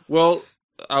 Well,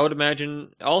 I would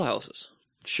imagine all houses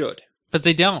should. But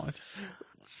they don't.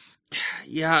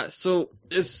 Yeah, so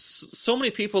there's so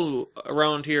many people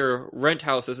around here rent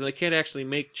houses, and they can't actually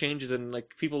make changes, and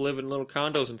like people live in little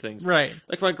condos and things. Right.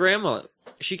 Like my grandma,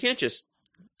 she can't just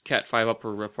Cat 5 up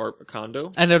her apartment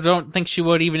condo. And I don't think she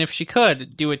would, even if she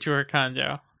could, do it to her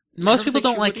condo. Most people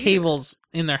don't like cables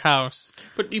in their house.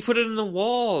 But you put it in the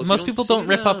walls. Most people don't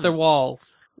rip up their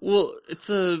walls. Well, it's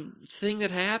a thing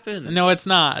that happens. No, it's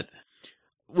not.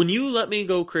 When you let me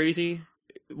go crazy,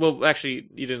 well, actually,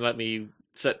 you didn't let me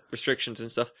set restrictions and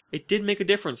stuff. It did make a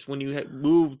difference when you had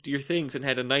moved your things and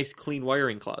had a nice, clean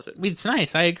wiring closet. It's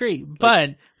nice, I agree.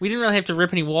 But we didn't really have to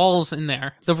rip any walls in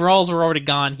there. The walls were already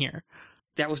gone here.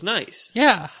 That was nice.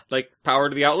 Yeah. Like, power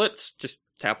to the outlets, just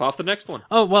tap off the next one.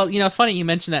 Oh, well, funny you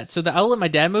mentioned that. So the outlet my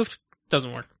dad moved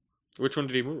doesn't work. Which one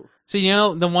did he move? So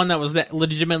the one that was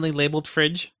legitimately labeled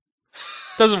fridge?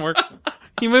 Doesn't work.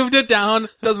 He moved it down,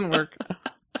 doesn't work.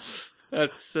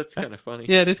 That's kind of funny.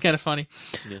 Yeah, it is kind of funny.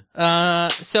 Yeah.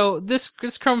 So this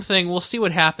Chrome thing, we'll see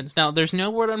what happens. Now, there's no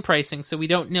word on pricing, so we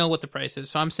don't know what the price is.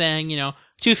 So I'm saying, $250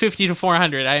 to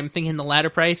 $400. I'm thinking the latter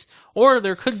price, or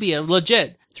there could be a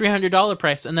legit $300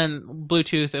 price, and then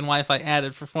Bluetooth and Wi-Fi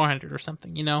added for $400 or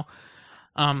something.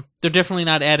 They're definitely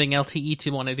not adding LTE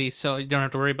to one of these, so you don't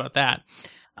have to worry about that.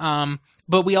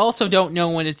 But we also don't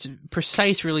know when its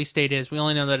precise release date is. We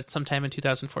only know that it's sometime in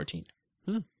 2014.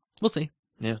 We'll see.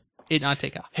 Yeah. It not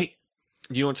take off. Hey,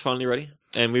 do you know what's finally ready?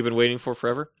 And we've been waiting for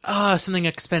forever? Something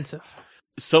expensive.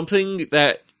 Something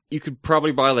that you could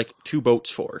probably buy like 2 boats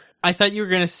for. I thought you were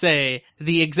going to say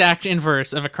the exact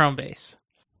inverse of a Chrome base.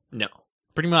 No.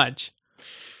 Pretty much.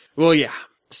 Well, yeah.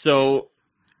 So,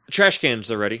 trash cans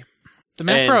are ready. The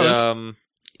Mac Pros.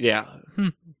 Yeah.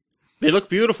 They look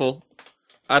beautiful.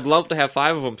 I'd love to have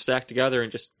 5 of them stacked together and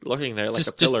just looking there like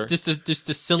a pillar. Just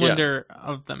a cylinder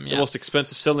of them. Yeah. The most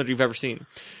expensive cylinder you've ever seen.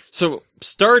 So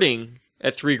starting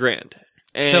at $3,000.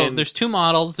 And so there's 2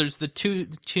 models. There's the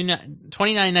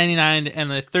 $29.99 and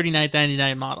the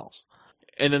 $39.99 models.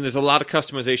 And then there's a lot of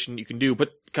customization you can do,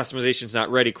 but customization's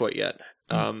not ready quite yet.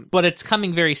 But it's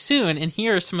coming very soon, and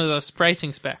here are some of those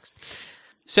pricing specs.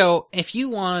 So if you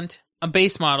want a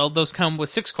base model, those come with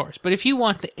 6 cores. But if you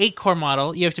want the 8-core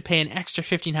model, you have to pay an extra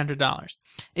 $1,500.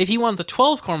 If you want the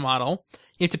 12-core model,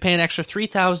 you have to pay an extra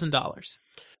 $3,000.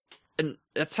 And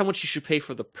that's how much you should pay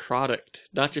for the product,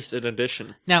 not just an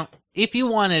addition. Now, if you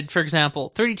wanted, for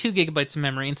example, 32 gigabytes of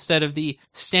memory instead of the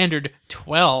standard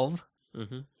 12,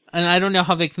 and I don't know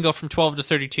how they can go from 12 to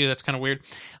 32, that's kind of weird,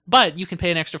 but you can pay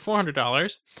an extra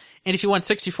 $400. And if you want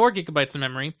 64 gigabytes of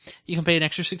memory, you can pay an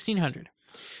extra $1,600.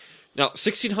 Now,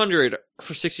 $1,600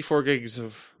 for 64 gigs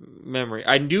of memory.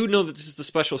 I do know that this is the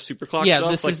special superclock stuff,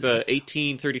 this like is the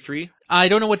 1833. I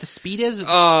don't know what the speed is. It's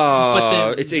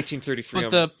 1833.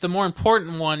 But the more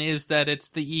important one is that it's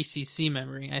the ECC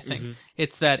memory, I think.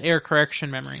 It's that error correction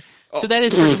memory. So that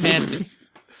is pretty fancy.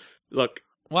 Look,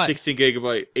 what? 16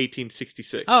 gigabyte,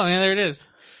 1866. Oh, yeah, there it is.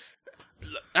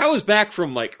 I was back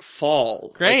from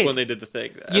fall. Great. Like, when they did the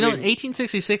thing.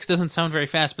 1866 doesn't sound very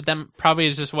fast, but that probably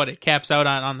is just what it caps out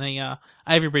on the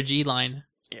Ivy Bridge E line.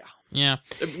 Yeah. Yeah.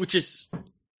 Which is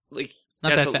like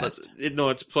not that fast. No,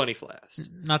 it's plenty fast.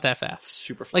 Not that fast.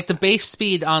 Super fast. Like the base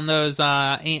speed on those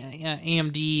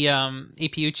AMD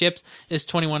APU chips is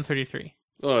 2133.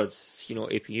 Well, it's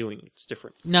APUing. It's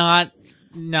different. No.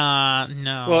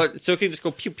 Well, it's okay to just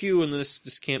go pew pew, and this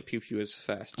just can't pew pew as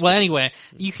fast. Well, anyway,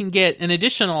 you can get an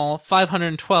additional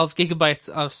 512 gigabytes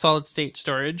of solid state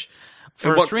storage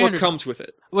for what $300. What comes with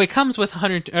it? Well, it comes with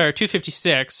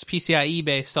 256 PCIe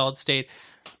based solid state,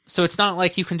 so it's not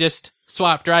like you can just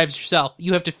swap drives yourself.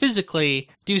 You have to physically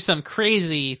do some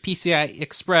crazy PCI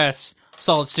Express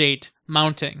solid state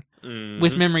mounting.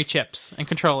 With memory chips and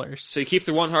controllers. So you keep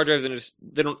the one hard drive, then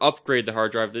they don't upgrade the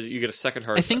hard drive. You get a second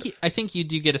hard drive. I think you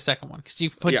do get a second one because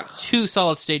you put 2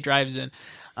 solid state drives in.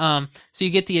 So you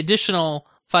get the additional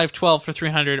 512 for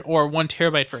 $300 or 1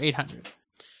 terabyte for $800.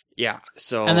 Yeah.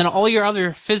 So and then all your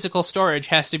other physical storage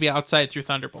has to be outside through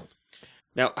Thunderbolt.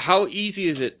 Now, how easy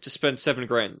is it to spend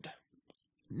 $7,000?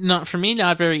 Not for me,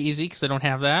 not very easy because I don't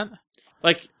have that.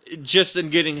 Like just in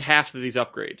getting half of these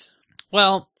upgrades.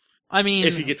 Well. I mean,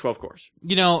 if you get 12 cores.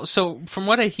 So from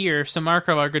what I hear, so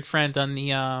Marco, our good friend on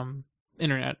the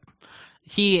internet,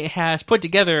 he has put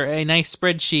together a nice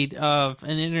spreadsheet of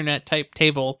an internet type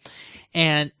table,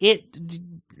 and it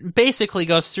basically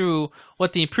goes through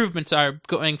what the improvements are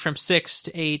going from 6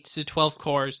 to 8 to 12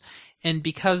 cores. And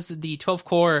because the 12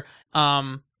 core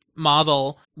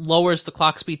model lowers the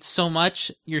clock speed so much,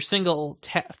 your single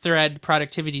thread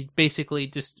productivity basically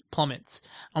just plummets.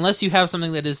 Unless you have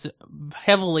something that is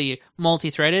heavily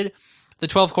multi-threaded, the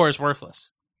 12 core is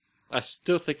worthless. I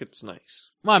still think it's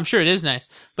nice. Well, I'm sure it is nice,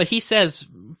 but he says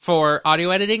for audio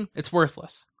editing, it's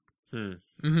worthless.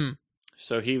 Mm-hmm.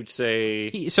 So he would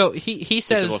say... He get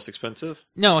says... the most expensive?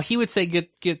 No, he would say get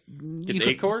the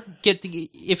 8-core?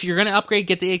 If you're going to upgrade,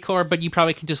 get the 8-core, but you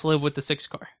probably can just live with the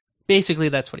 6-core. Basically,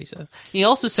 that's what he said. He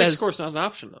also says... 6-core's not an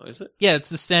option, though, is it? Yeah, it's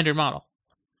the standard model.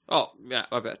 Oh, yeah,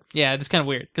 my bad. Yeah, it's kind of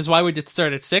weird. Because why would it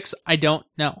start at 6? I don't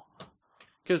know.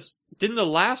 Because didn't the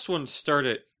last one start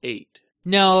at 8?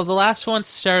 No, the last one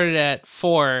started at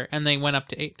 4, and they went up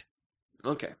to 8.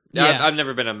 Okay. Yeah. I've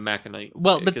never been a Macinite.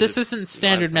 Well, but this isn't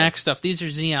standard Mac stuff. These are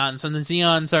Xeons, and the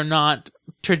Xeons are not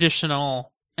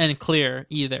traditional and clear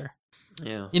either.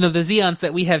 Yeah. You know, the Xeons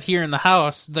that we have here in the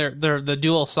house, they're the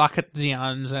dual socket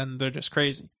Xeons, and they're just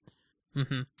crazy.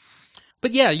 Mm-hmm.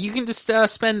 But yeah, you can just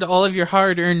spend all of your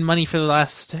hard-earned money for the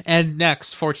last and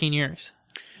next 14 years.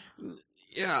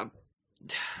 Yeah.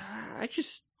 I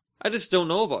just don't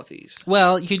know about these.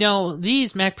 Well, you know,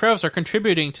 these Mac Pros are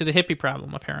contributing to the hippie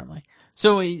problem, apparently.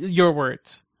 So, your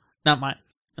words, not mine.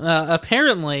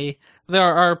 Apparently,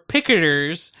 there are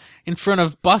picketers in front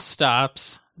of bus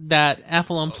stops that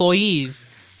Apple employees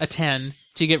attend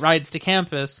to get rides to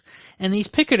campus, and these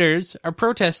picketers are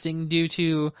protesting due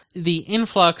to the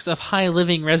influx of high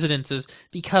living residences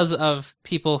because of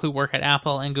people who work at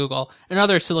Apple and Google and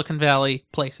other Silicon Valley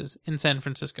places in San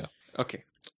Francisco. Okay.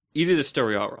 You did the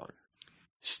story all wrong.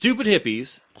 Stupid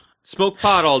hippies smoke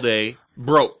pot all day,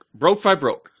 broke.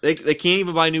 They can't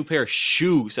even buy a new pair of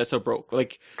shoes. That's how broke.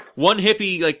 Like, one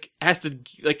hippie, has to,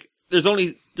 there's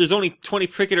only 20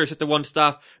 picketers at the one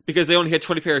stop because they only had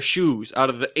 20 pair of shoes out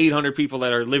of the 800 people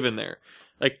that are living there.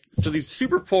 So these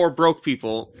super poor, broke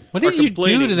people. What did you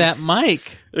do to that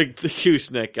mic? The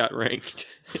gooseneck got ranked.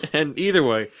 And either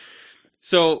way.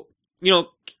 So, you know,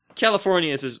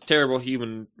 California is this terrible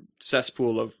human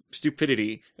cesspool of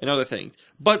stupidity and other things.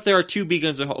 But there are two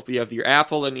beacons of hope. You have your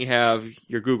Apple and you have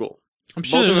your Google. I'm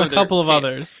sure there's a couple of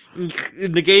others.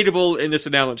 Negatable in this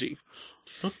analogy.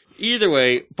 Either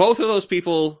way, both of those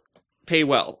people pay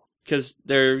well because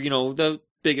they're, you know, the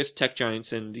biggest tech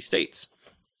giants in the States.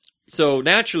 So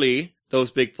naturally,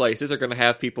 those big places are going to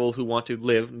have people who want to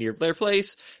live near their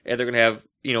place, and they're going to have,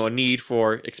 you know, a need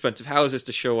for expensive houses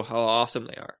to show how awesome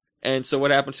they are. And so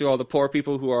what happens to all the poor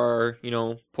people who are, you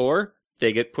know, poor?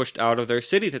 They get pushed out of their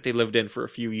city that they lived in for a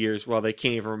few years while they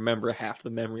can't even remember half the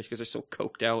memories because they're so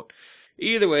coked out.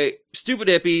 Either way, stupid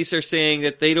hippies are saying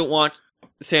that they don't want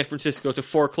San Francisco to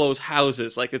foreclose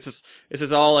houses. Like, this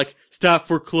is all like, stop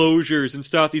foreclosures and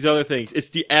stop these other things. It's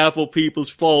the Apple people's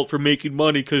fault for making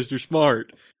money because they're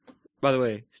smart. By the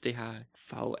way, stay high.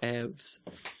 Follow Evs.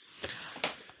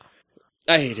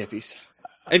 I hate hippies.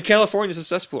 And California's a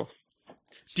cesspool.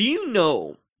 Do you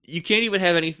know you can't even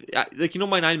have any, like, you know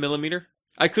my 9mm?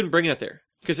 I couldn't bring that there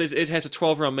because it has a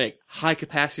 12-round mag. High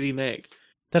capacity mag.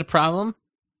 That a problem?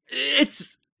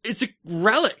 It's a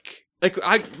relic. Like,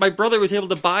 my brother was able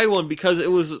to buy one because it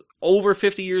was over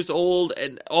 50 years old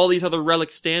and all these other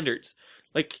relic standards.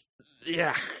 Like,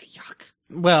 yeah, yuck.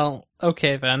 Well,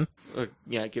 okay then.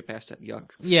 Yeah, get past that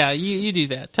yuck. Yeah, you do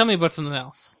that. Tell me about something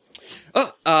else.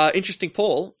 Oh, interesting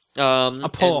poll. A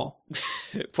poll.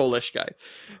 Polish guy.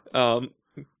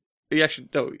 He actually,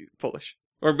 no, Polish.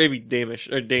 Or maybe Danish.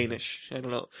 I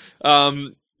don't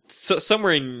know. So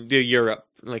somewhere in Europe,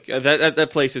 like, that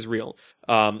place is real.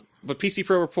 But PC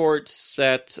Pro reports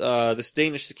that this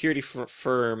Danish security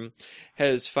firm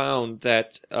has found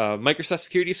that Microsoft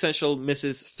Security Essential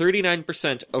misses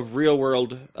 39% of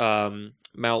real-world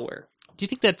malware. Do you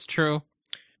think that's true?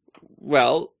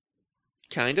 Well,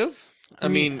 kind of. I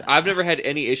mean, I've never had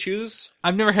any issues.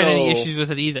 I've never had any issues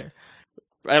with it either.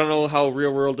 I don't know how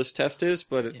real-world this test is,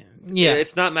 but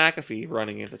it's not McAfee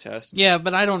running the test. Yeah,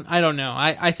 but I don't know.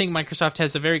 I think Microsoft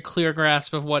has a very clear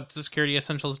grasp of what Security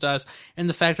Essentials does, and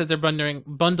the fact that they're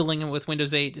bundling it with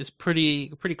Windows 8 is pretty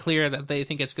clear that they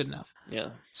think it's good enough. Yeah.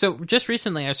 So just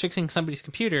recently, I was fixing somebody's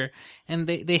computer, and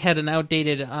they had an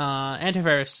outdated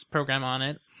antivirus program on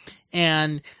it.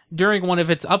 And during one of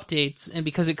its updates, and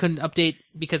because it couldn't update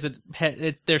because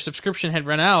their subscription had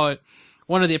run out,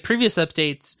 one of the previous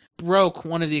updates broke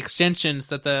one of the extensions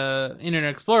that the Internet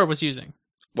Explorer was using.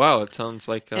 Wow, it sounds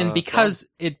like... and because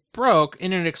it broke,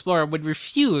 Internet Explorer would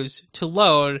refuse to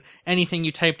load anything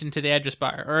you typed into the address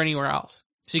bar or anywhere else.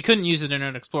 So you couldn't use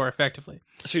Internet Explorer effectively.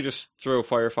 So you just throw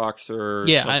Firefox or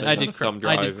something I did Chrome.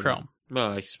 I did Chrome.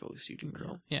 Well, I suppose you did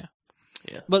Chrome. Yeah.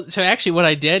 But so actually what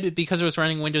I did, because it was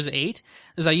running Windows 8,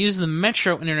 is I used the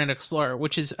Metro Internet Explorer,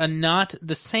 which is not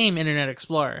the same Internet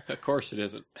Explorer. Of course it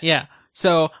isn't. Yeah.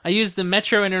 So I used the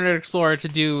Metro Internet Explorer to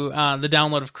do the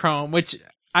download of Chrome, which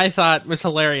I thought was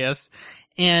hilarious.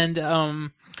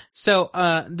 And So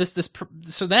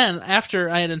so then after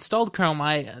I had installed Chrome,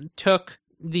 I took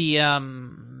the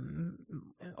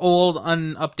old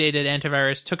unupdated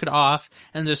antivirus, took it off,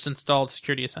 and just installed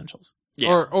Security Essentials.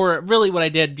 Yeah. Or really what I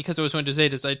did, because it was Windows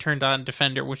 8, is I turned on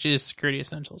Defender, which is Security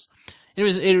Essentials.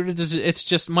 It's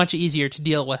just much easier to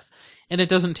deal with, and it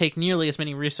doesn't take nearly as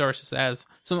many resources as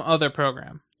some other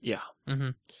program. Yeah. Mm-hmm.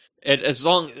 It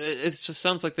just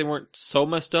sounds like they weren't so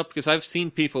messed up, because I've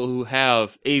seen people who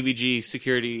have AVG,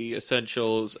 Security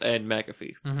Essentials, and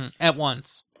McAfee. Mm-hmm. At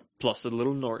once. Plus a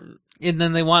little Norton. And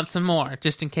then they want some more,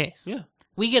 just in case. Yeah.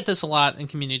 We get this a lot in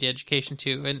community education,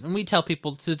 too, and we tell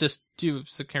people to just do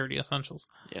Security Essentials.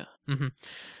 Yeah. Mm-hmm.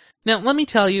 Now, let me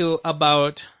tell you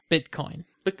about Bitcoin.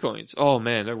 Bitcoins. Oh,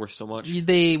 man, they're worth so much.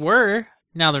 They were.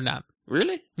 Now they're not.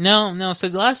 Really? No. So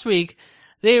last week,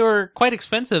 they were quite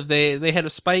expensive. They had a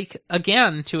spike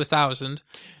again to 1,000.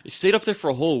 It stayed up there for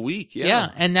a whole week, yeah.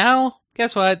 And now,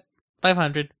 guess what?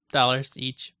 $500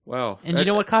 each. Wow. And you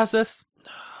know what caused this?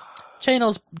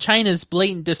 China's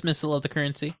blatant dismissal of the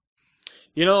currency.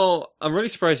 You know, I'm really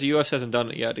surprised the U.S. hasn't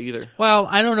done it yet either. Well,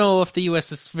 I don't know if the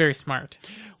U.S. is very smart.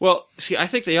 Well, see, I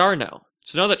think they are now.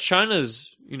 So now that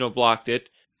China's, blocked it,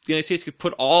 the United States could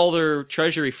put all their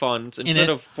treasury funds, instead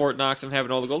of Fort Knox and having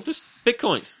all the gold, just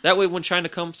Bitcoins. That way when China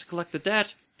comes to collect the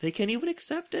debt, they can't even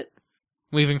accept it.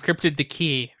 We've encrypted the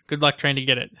key. Good luck trying to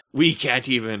get it. We can't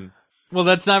even. Well,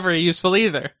 that's not very useful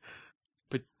either.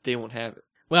 But they won't have it.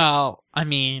 Well, I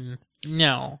mean,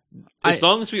 no. As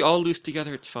long as we all lose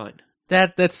together, it's fine.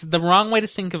 That's the wrong way to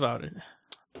think about it.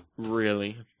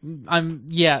 Really?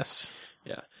 Yes.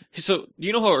 Yeah. So, do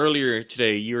you know how earlier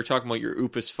today you were talking about your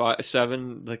Opus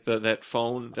 7, like that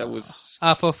phone that was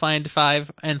Oppo Find 5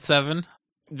 and 7?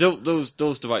 Those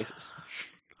devices.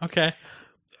 Okay.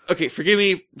 Okay, forgive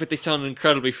me, but they sound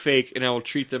incredibly fake, and I will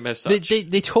treat them as such.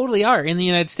 They totally are. In the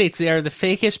United States, they are the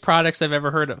fakest products I've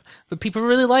ever heard of. But people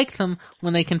really like them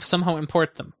when they can somehow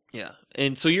import them. Yeah,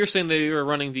 and so you're saying they were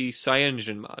running the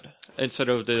CyanogenMod mod instead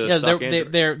of the stock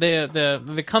Android.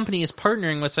 The company is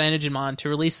partnering with CyanogenMod to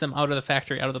release them out of the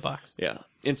factory, out of the box. Yeah,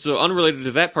 and so unrelated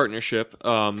to that partnership,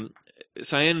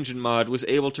 CyanogenMod was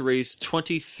able to raise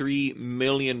 $23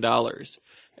 million.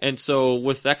 And so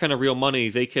with that kind of real money,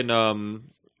 they can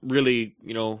really,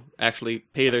 actually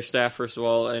pay their staff, first of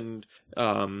all, and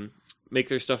make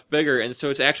their stuff bigger. And so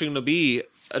it's actually going to be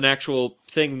an actual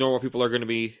thing normal people are going to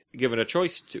be given a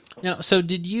choice to. Now, so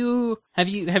have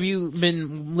you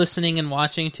been listening and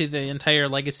watching to the entire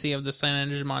legacy of the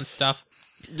CyanogenMod stuff?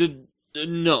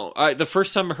 No. The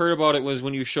first time I heard about it was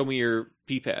when you showed me your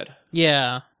P-pad.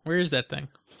 Yeah. Where is that thing?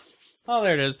 Oh,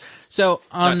 there it is. So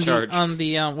on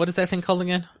the what is that thing called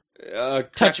again?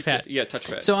 Touchpad. Yeah,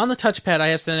 touchpad. So on the touchpad, I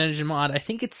have CyanogenMod. I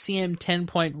think it's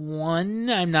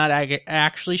CM10.1. I'm not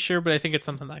actually sure, but I think it's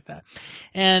something like that.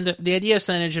 And the idea of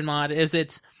CyanogenMod is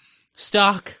it's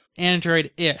stock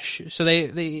Android-ish. So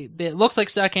it looks like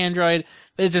stock Android,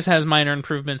 but it just has minor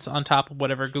improvements on top of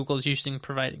whatever Google is using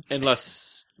providing. And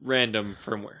less random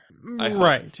firmware.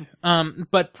 Right.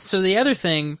 But so the other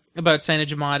thing about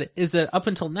CyanogenMod is that up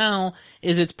until now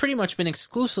it's pretty much been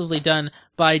exclusively done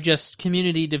by just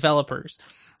community developers.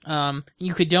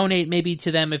 You could donate maybe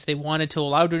to them if they wanted to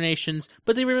allow donations,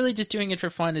 but they were really just doing it for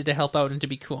fun and to help out and to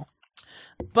be cool.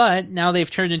 But now they've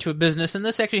turned into a business, and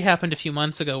this actually happened a few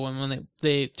months ago when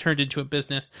they turned into a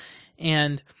business.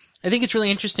 And I think it's really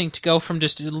interesting to go from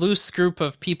just a loose group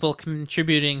of people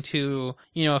contributing to,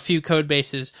 a few code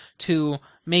bases to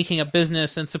making a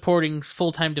business and supporting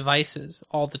full-time devices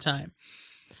all the time.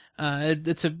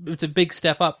 It's a big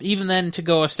step up. Even then, to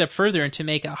go a step further and to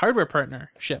make a hardware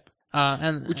partnership,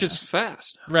 which is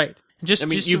fast, right?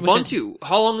 Ubuntu.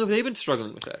 How long have they been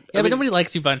struggling with that? Yeah, but nobody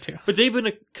likes Ubuntu. But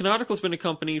Canonical's been a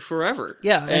company forever.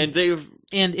 Yeah, and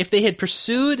if they had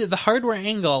pursued the hardware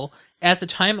angle at the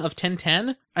time of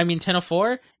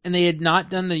 1004, and they had not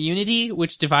done the Unity,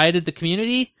 which divided the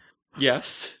community,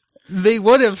 yes, they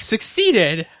would have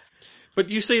succeeded. But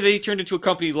you say they turned into a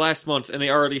company last month, and they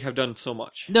already have done so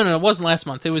much. No, it wasn't last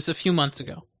month. It was a few months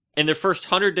ago. In their first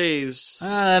 100 days...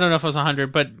 I don't know if it was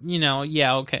 100, but,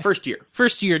 yeah, okay. First year.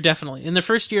 First year, definitely. In the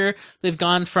first year, they've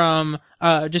gone from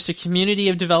just a community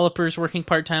of developers working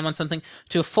part-time on something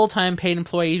to a full-time paid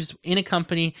employees in a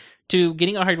company to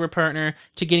getting a hardware partner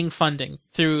to getting funding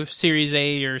through Series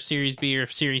A or Series B or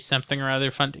Series something or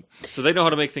other funding. So they know how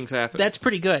to make things happen. That's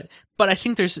pretty good. But I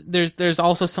think there's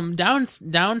also some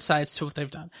downsides to what they've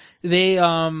done. They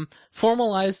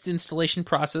formalized the installation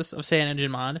process of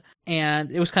CyanogenMod,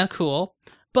 and it was kind of cool,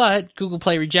 but Google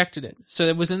Play rejected it. So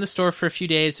it was in the store for a few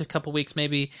days, a couple weeks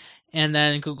maybe, and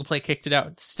then Google Play kicked it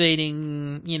out,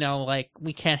 stating,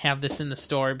 we can't have this in the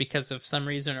store because of some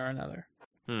reason or another.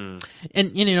 And,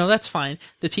 that's fine.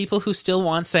 The people who still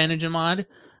want CyanogenMod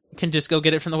can just go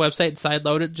get it from the website and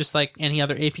sideload it just like any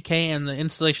other APK, and the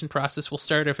installation process will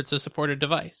start if it's a supported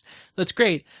device. That's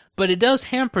great, but it does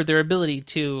hamper their ability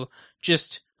to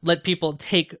just let people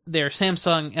take their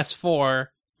Samsung S4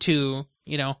 to,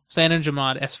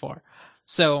 CyanogenMod S4.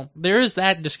 So there is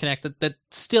that disconnect that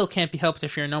still can't be helped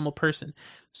if you're a normal person.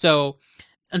 So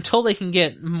until they can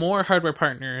get more hardware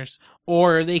partners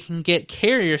or they can get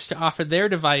carriers to offer their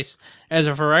device as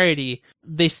a variety,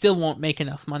 they still won't make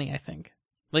enough money, I think.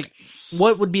 Like,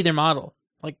 what would be their model?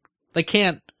 Like, they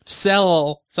can't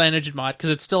sell CyanogenMod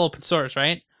because it's still open source,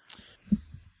 right?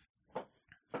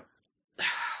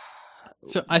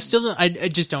 So I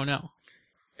just don't know.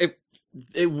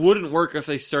 It wouldn't work if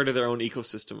they started their own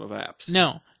ecosystem of apps.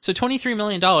 No. So $23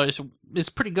 million is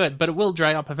pretty good, but it will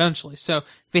dry up eventually. So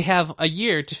they have a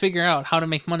year to figure out how to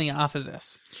make money off of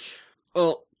this.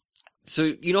 Well,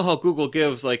 so you know how Google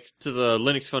gives to the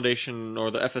Linux Foundation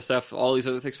or the FSF, all these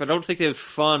other things, but I don't think they would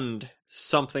fund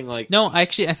something like... No, I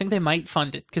think they might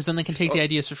fund it, because then they can take the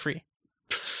ideas for free.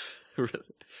 Really?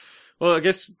 Well, I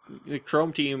guess the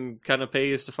Chrome team kind of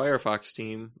pays the Firefox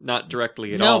team, not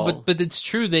directly at all. No, but it's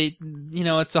true. They,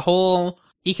 it's a whole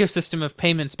ecosystem of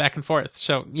payments back and forth.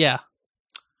 So, yeah.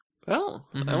 Well,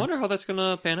 I wonder how that's going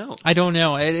to pan out. I don't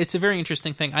know. It's a very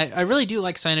interesting thing. I really do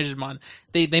like CyanogenMod.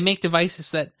 They make devices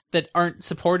that aren't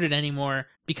supported anymore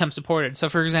become supported. So,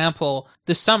 for example,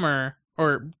 this summer,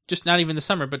 or just not even the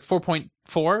summer, but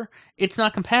 4.4, it's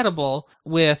not compatible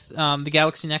with the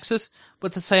Galaxy Nexus,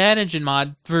 but the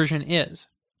CyanogenMod version is.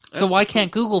 So why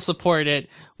can't Google support it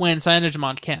when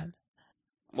CyanogenMod can?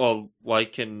 Well, why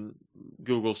can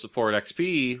Google support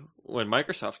XP when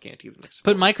Microsoft can't even support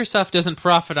But Microsoft doesn't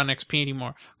profit on XP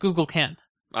anymore. Google can.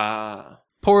 Ah.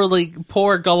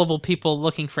 Poor gullible people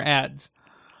looking for ads.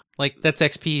 Like, that's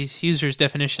XP's user's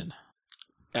definition.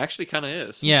 Actually kind of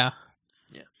is. Yeah.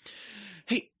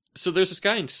 Hey, so there's this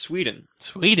guy in Sweden.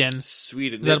 Sweden? Is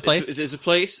that a place? It's a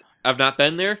place. I've not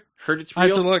been there. Heard it's real. I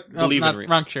have to look. Believe in real.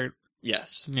 Wrong shirt.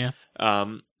 Yes. Yeah.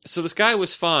 So this guy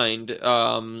was fined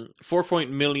 4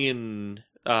 million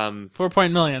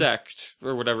sect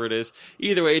or whatever it is.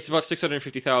 Either way, it's about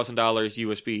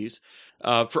 $650,000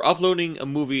 USBs for uploading a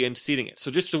movie and seeding it. So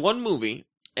just the one movie,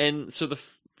 and so the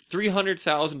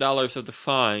 $300,000 of the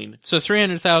fine. So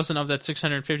 300,000 of that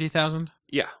 650,000.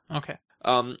 Yeah. Okay.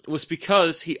 Was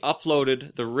because he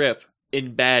uploaded the RIP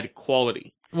in bad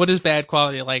quality. What is bad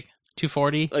quality? Like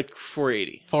 240? Like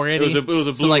 480. 480. It was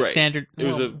a so Blu-ray. Like standard. It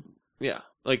was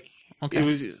okay. It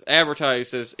was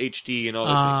advertised as HD and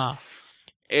other things.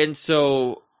 And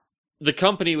so the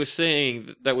company was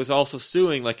saying that was also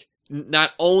suing,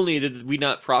 not only did we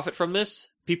not profit from this,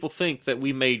 people think that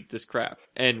we made this crap,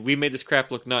 and we made this crap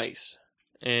look nice.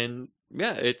 And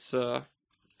yeah, it's kind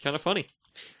of funny.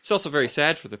 It's also very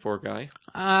sad for the poor guy.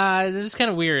 This is kind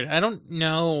of weird. I don't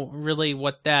know really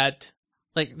what that...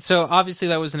 so obviously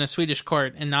that was in a Swedish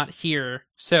court and not here.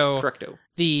 So Correcto.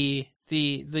 The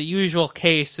usual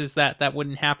case is that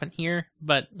wouldn't happen here,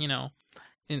 but,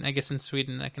 I guess in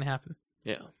Sweden that can happen.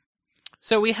 Yeah.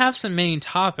 So we have some main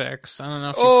topics. I don't know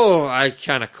if I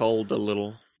kind of cold a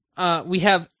little. We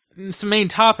have some main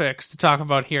topics to talk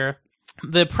about here.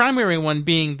 The primary one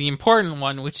being the important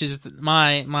one, which is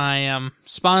my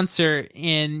sponsor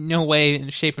in no way,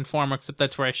 shape, and form, except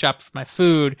that's where I shop for my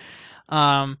food,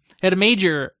 had a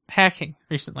major hacking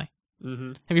recently.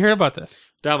 Mm-hmm. Have you heard about this?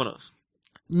 Domino's.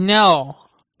 No.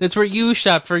 That's where you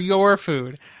shop for your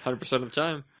food. 100% of the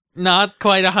time. Not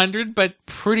quite 100, but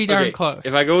pretty darn close.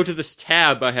 If I go to this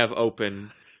tab I have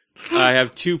open, I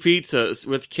have 2 pizzas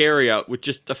with carryout with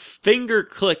just a finger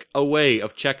click away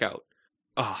of checkout.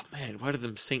 Oh, man, why do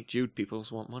them St. Jude people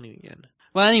want money again?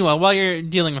 Well, anyway, while you're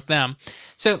dealing with them,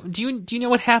 so do you know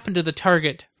what happened to the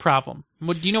Target problem?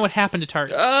 Do you know what happened to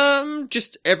Target?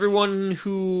 Just everyone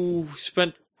who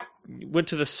went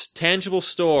to the tangible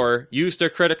store, used their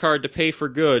credit card to pay for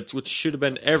goods, which should have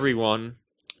been everyone,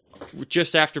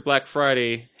 just after Black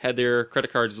Friday, had their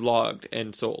credit cards logged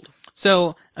and sold.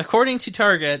 So, according to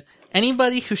Target,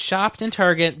 anybody who shopped in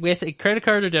Target with a credit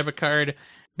card or debit card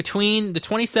between the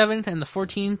 27th and the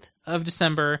 14th of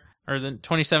December, or the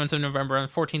 27th of November and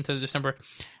the 14th of December,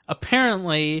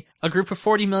 apparently a group of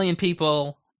 40 million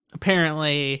people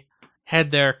apparently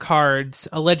had their cards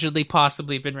allegedly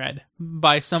possibly been read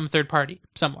by some third party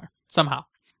somewhere, somehow.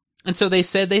 And so they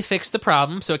said they fixed the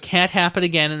problem, so it can't happen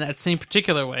again in that same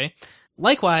particular way.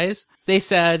 Likewise, they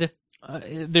said,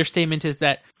 their statement is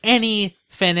that any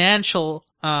financial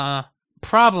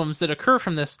problems that occur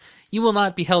from this, you will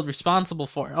not be held responsible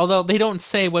for. Although they don't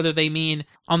say whether they mean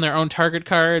on their own Target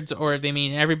cards or they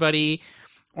mean everybody.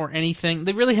 or anything.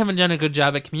 They really haven't done a good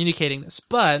job at communicating this,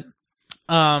 but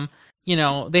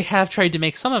they have tried to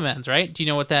make some amends, right? Do you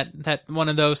know what that one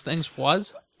of those things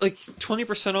was? Like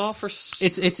 20% off, or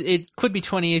It could be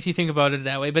 20 if you think about it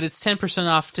that way, but it's 10%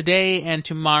 off today and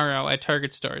tomorrow at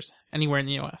Target stores anywhere in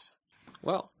the U.S.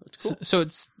 Wow, that's cool. So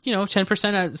it's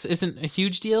 10% isn't a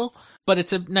huge deal, but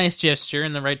it's a nice gesture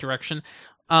in the right direction.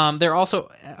 They're also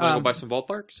Want to go buy some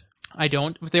ballparks? I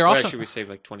don't. They're also Actually, we save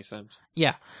like 20 cents.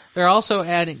 Yeah, they're also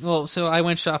adding. Well, so I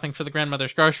went shopping for the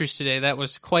grandmother's groceries today. That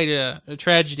was quite a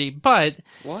tragedy, but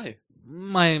Why?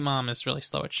 my mom is really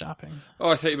slow at shopping. Oh,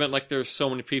 I thought you meant like there's so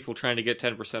many people trying to get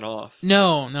 10% off.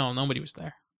 No, nobody was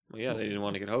there. Well, yeah, they didn't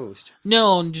want to get hosed.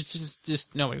 No,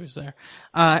 just nobody was there.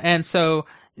 And so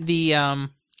the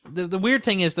weird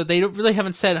thing is that they really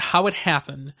haven't said how it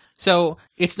happened. So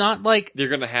it's not like They're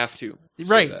gonna have to,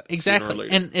 right, exactly,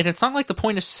 and it's not like the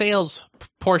point of sales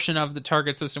portion of the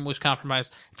Target system was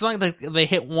compromised. It's not like they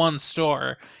hit one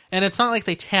store, and it's not like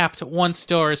they tapped one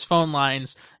store's phone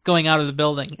lines going out of the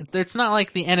building. It's not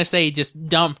like the NSA just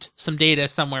dumped some data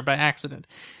somewhere by accident.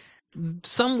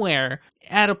 Somewhere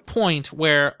at a point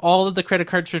where all of the credit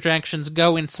card transactions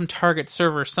go in some Target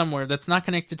server somewhere that's not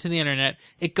connected to the internet,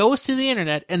 it goes to the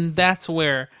internet, and that's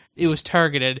where it was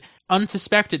targeted,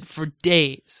 unsuspected for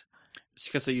days. It's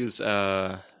because they use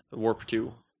Warp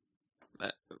 2.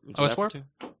 OS Warp?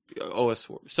 OS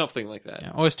Warp, something like that.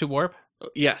 Yeah, OS2 Warp?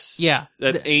 Yes. Yeah.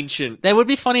 That ancient. That would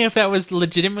be funny if that was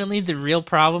legitimately the real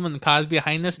problem and the cause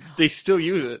behind this, They still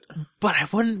use it. but I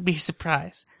wouldn't be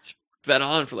surprised. It's been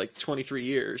on for like 23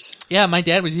 years. Yeah, my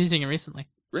dad was using it recently.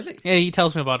 Really? Yeah, he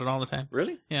tells me about it all the time.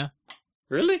 Really? Yeah.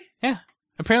 Really? Yeah.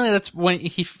 Apparently that's when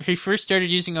he first started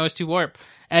using OS2 Warp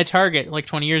at Target like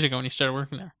 20 years ago when he started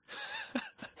working there.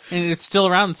 And it's still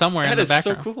around somewhere in the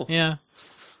background. That is so cool. Yeah.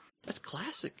 That's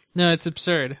classic. No, it's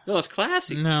absurd. No, it's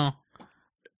classy. No.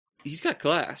 He's got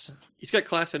class. He's got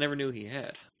class I never knew he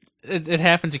had. It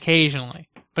happens occasionally,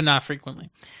 but not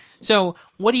frequently. So,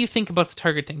 what do you think about the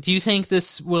Target thing? Do you think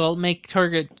this will make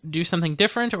Target do something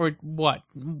different, or what?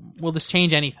 Will this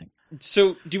change anything?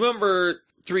 So, do you remember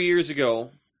 4 years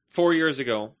ago,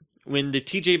 when the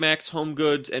TJ Maxx, Home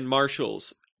Goods, and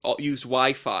Marshalls all used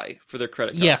Wi-Fi for their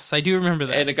credit cards? Yes, I do remember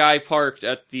that. And a guy parked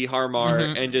at the Harmar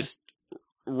and just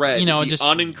read the just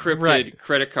unencrypted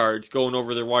credit cards going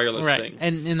over their wireless things.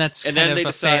 And that's and kind then of they a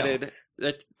decided fail.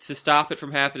 that to stop it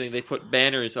from happening, they put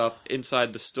banners up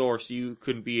inside the store so you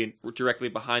couldn't be directly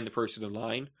behind the person in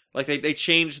line. Like they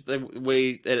changed the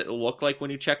way that it looked like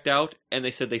when you checked out, and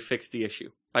they said they fixed the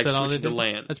issue by switching to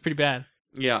LAN. That's pretty bad.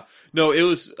 Yeah, no, it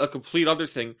was a complete other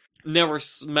thing. Never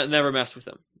messed with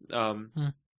them.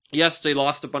 Yes, they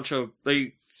lost a bunch of.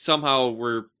 They somehow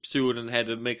were sued and had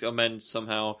to make amends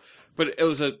somehow, but it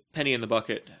was a penny in the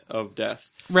bucket of death.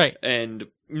 Right. And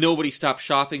nobody stopped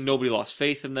shopping. Nobody lost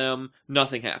faith in them.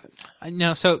 Nothing happened.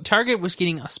 No, so Target was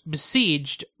getting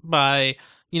besieged by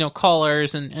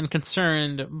callers and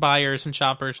concerned buyers and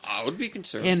shoppers. I would be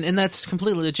concerned, and that's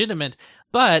completely legitimate.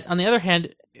 But on the other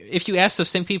hand, if you ask those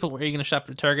same people, "Are you going to shop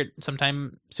at Target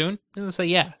sometime soon?" they'll say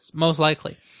yes, most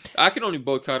likely. I could only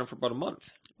boycott them for about a month.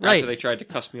 Right. After they tried to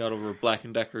cuss me out over a Black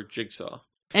 & Decker jigsaw.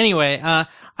 Anyway,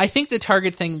 I think the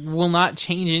Target thing will not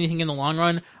change anything in the long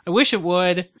run. I wish it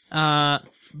would, but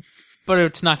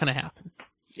it's not going to happen.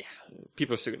 Yeah,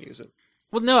 people are still going to use it.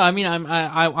 Well, no, I mean,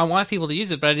 I want people to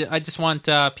use it, but I just want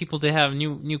people to have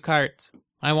new cards.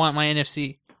 I want my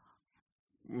NFC.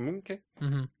 Okay.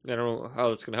 Mm-hmm. I don't know how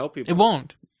that's going to help people. It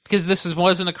won't, because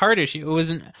wasn't a card issue. It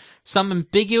wasn't some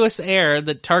ambiguous error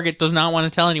that Target does not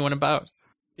want to tell anyone about.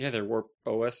 Yeah, their Warp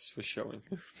OS was showing.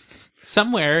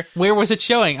 Somewhere. Where was it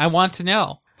showing? I want to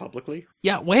know. Publicly?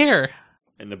 Yeah, where?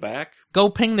 In the back? Go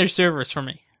ping their servers for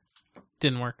me.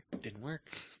 Didn't work. Didn't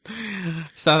work.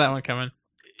 Saw that one coming.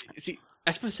 See,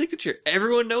 that's my signature.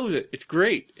 Everyone knows it. It's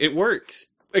great. It works.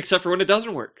 Except for when it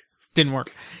doesn't work. Didn't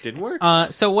work. Didn't work.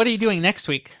 So what are you doing next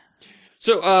week?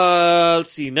 So,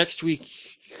 let's see. Next week,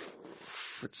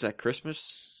 what's that,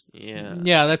 Christmas? Yeah.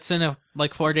 Yeah, that's in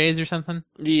 4 days or something.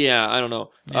 Yeah, I don't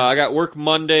know. Yeah. I got work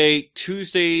Monday.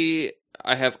 Tuesday,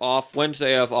 I have off.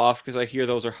 Wednesday, I have off because I hear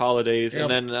those are holidays. Yep.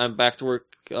 And then I'm back to work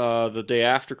the day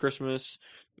after Christmas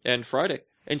and Friday.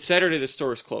 And Saturday, the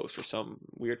store is closed for some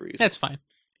weird reason. That's fine.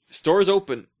 Store is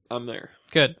open. I'm there.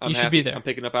 Good. I'm You should happy. be there. I'm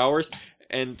picking up hours.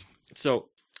 And so,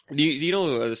 do you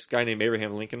know this guy named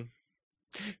Abraham Lincoln?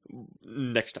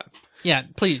 Next time. Yeah,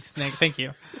 please, Nick. Thank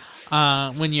you.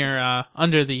 When you're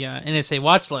under the NSA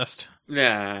watch list.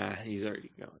 Nah, he's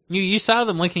already going. You saw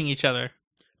them linking each other.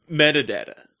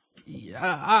 Metadata.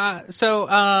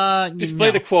 Just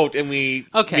play the quote and we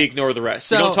ignore the rest.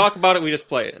 So, we don't talk about it, we just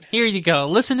play it. Here you go.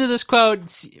 Listen to this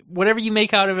quote. Whatever you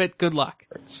make out of it, good luck.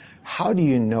 How do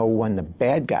you know when the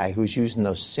bad guy who's using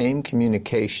those same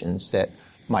communications that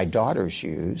my daughters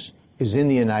use is in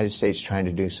the United States trying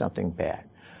to do something bad?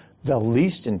 The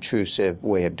least intrusive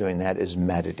way of doing that is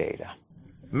metadata.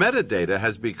 Metadata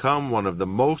has become one of the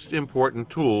most important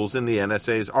tools in the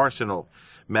NSA's arsenal.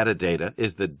 Metadata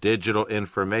is the digital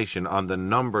information on the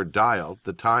number dialed,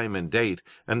 the time and date,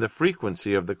 and the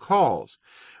frequency of the calls.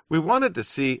 We wanted to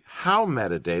see how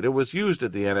metadata was used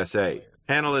at the NSA.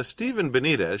 Analyst Stephen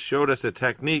Benitez showed us a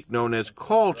technique known as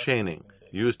call chaining,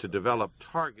 used to develop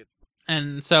targets.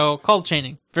 And so, call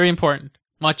chaining, very important.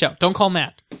 Watch out. Don't call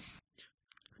Matt.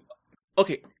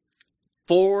 Okay,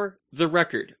 for the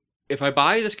record, if I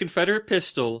buy this Confederate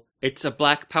pistol, it's a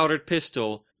black powdered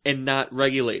pistol and not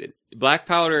regulated. Black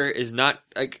powder is not,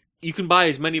 like, you can buy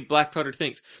as many black powdered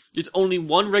things. There's only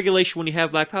one regulation when you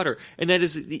have black powder, and that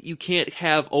is that you can't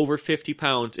have over 50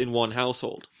 pounds in one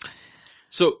household.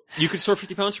 So, you could store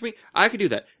 50 pounds for me? I could do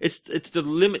that. It's the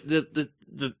limit, the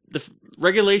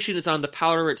regulation is on the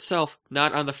powder itself,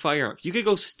 not on the firearms. You could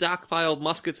go stockpile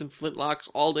muskets and flintlocks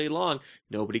all day long.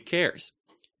 Nobody cares.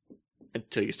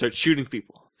 Until you start shooting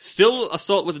people. Still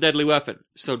assault with a deadly weapon.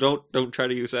 So don't try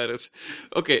to use that as,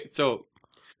 okay, so.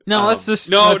 No, let's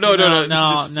just. No.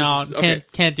 Okay.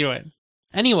 Can't do it.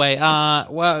 Anyway,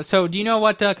 so do you know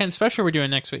what kind of special we're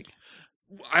doing next week?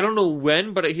 I don't know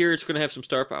when, but I hear it's going to have some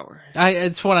star power.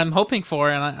 It's what I'm hoping for,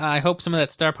 and I hope some of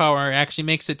that star power actually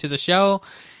makes it to the show.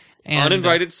 And,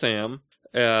 Uninvited Sam.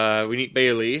 We need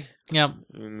Bailey. Yep.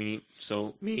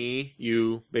 So me,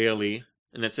 you, Bailey,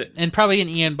 and that's it. And probably an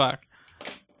Ian Buck.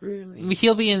 Really?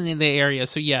 He'll be in the area,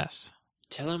 so yes.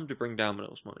 Tell him to bring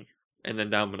Domino's money. And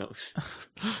then Domino's.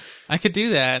 I could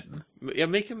do that. Yeah,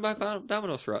 make him buy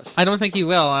Domino's for us. I don't think he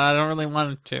will. I don't really want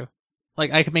him to.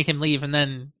 Like, I could make him leave, and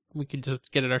then we could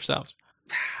just get it ourselves.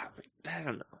 I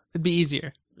don't know. It'd be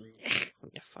easier.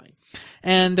 Yeah, fine.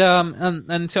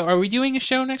 And so, are we doing a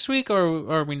show next week,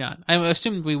 or are we not? I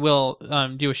assume we will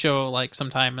do a show like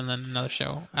sometime, and then another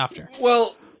show after.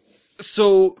 Well,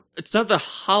 so it's not the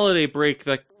holiday break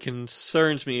that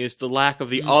concerns me; it's the lack of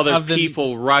the other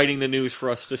people writing the news for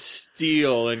us to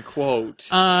steal and quote.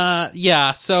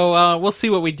 Yeah. So we'll see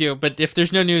what we do. But if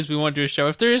there's no news, we won't do a show.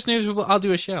 If there is news, I'll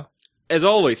do a show. As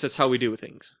always, that's how we do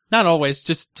things. Not always,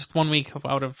 just 1 week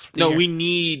out of the year. we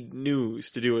need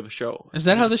news to do with the show. Is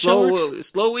that how the show works?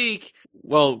 Slow week.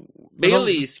 Well,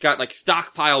 Bailey's got like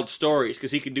stockpiled stories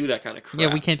because he can do that kind of crap.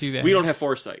 Yeah, we can't do that. We don't have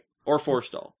foresight or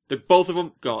forestall. They're both of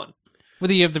them gone.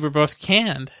 Whether you have them or both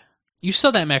canned. You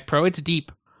saw that Mac Pro. It's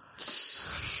deep.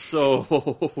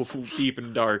 So deep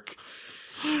and dark.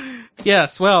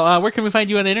 Yes, well, where can we find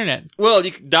you on the internet? Well,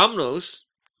 Domino's.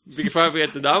 You can find me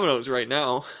at the Domino's right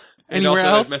now. And Anywhere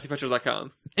also else? at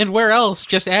MatthewPetros.com. And where else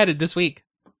just added this week?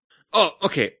 Oh,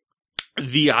 okay.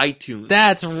 The iTunes.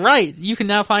 That's right. You can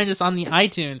now find us on the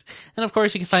iTunes. And of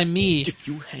course, you can find me. If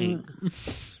you hang.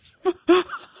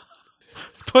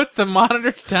 Put the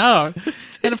monitor down.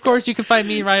 And of course, you can find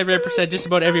me, Ryan Redpercent, just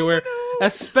about everywhere,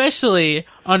 especially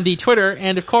on the Twitter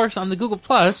and of course on the Google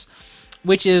Plus,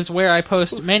 which is where I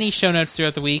post many show notes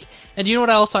throughout the week. And do you know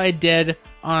what else I did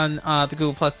on the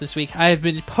Google Plus this week? I have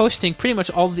been posting pretty much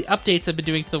all of the updates I've been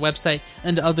doing to the website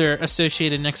and other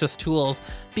associated Nexus tools,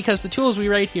 because the tools we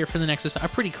write here for the Nexus are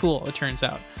pretty cool, it turns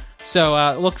out.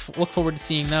 So look forward to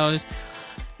seeing those.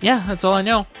 Yeah, that's all I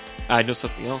know. I know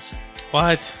something else.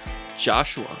 What?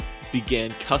 Joshua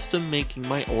began custom making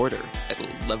my order at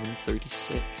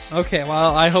 11:36. Okay,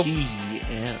 well, I hope...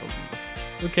 PM.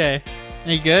 Okay.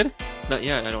 Are you good? Not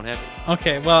yet, I don't have it.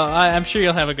 Okay, well, I'm sure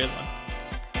you'll have a good one.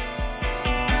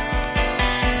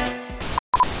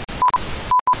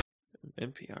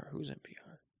 NPR? Who's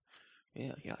NPR?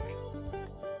 Yeah, yuck.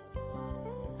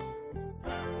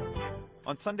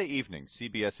 On Sunday evening,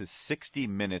 CBS's 60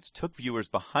 Minutes took viewers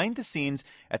behind the scenes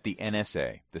at the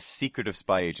NSA. The secretive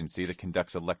spy agency that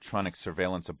conducts electronic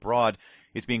surveillance abroad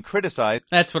is being criticized.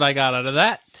 That's what I got out of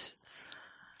that.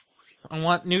 I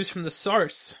want news from the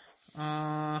source.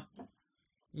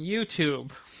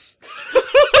 YouTube.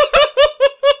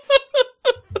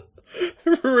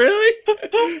 Really?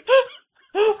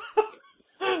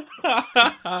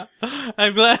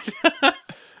 I'm glad.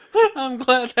 I'm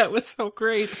glad that was so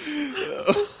great.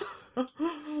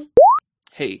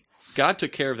 Hey, God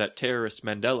took care of that terrorist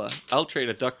Mandela. I'll trade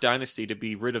a Duck Dynasty to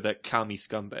be rid of that commie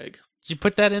scumbag. Did you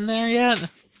put that in there yet?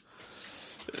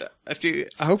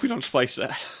 I hope you don't splice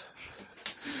that.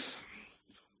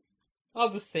 I'll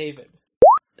just save it.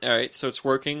 Alright, so it's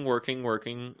working.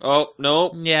 Oh,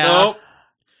 no. Yeah. No.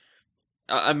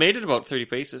 I made it about 30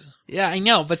 paces. Yeah, I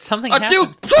know, but something happened.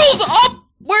 Dude, Troll's up!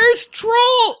 Where's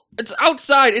Troll? It's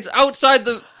outside. It's outside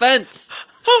the fence.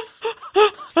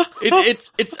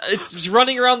 It's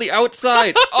running around the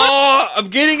outside. Oh, I'm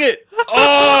getting it.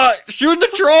 Oh, shooting the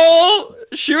Troll.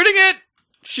 Shooting it.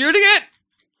 Shooting it.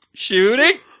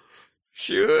 Shooting.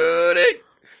 Shooting.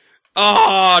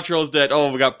 Oh, Troll's dead.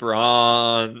 Oh, we got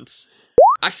bronze.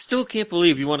 I still can't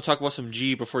believe you want to talk about some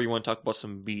G before you want to talk about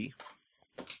some B.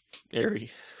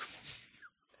 Airy.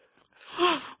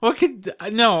 What could...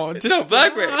 No, just... No,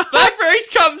 Blackberry. Blackberries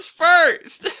comes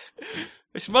first.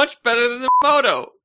 It's much better than the Moto.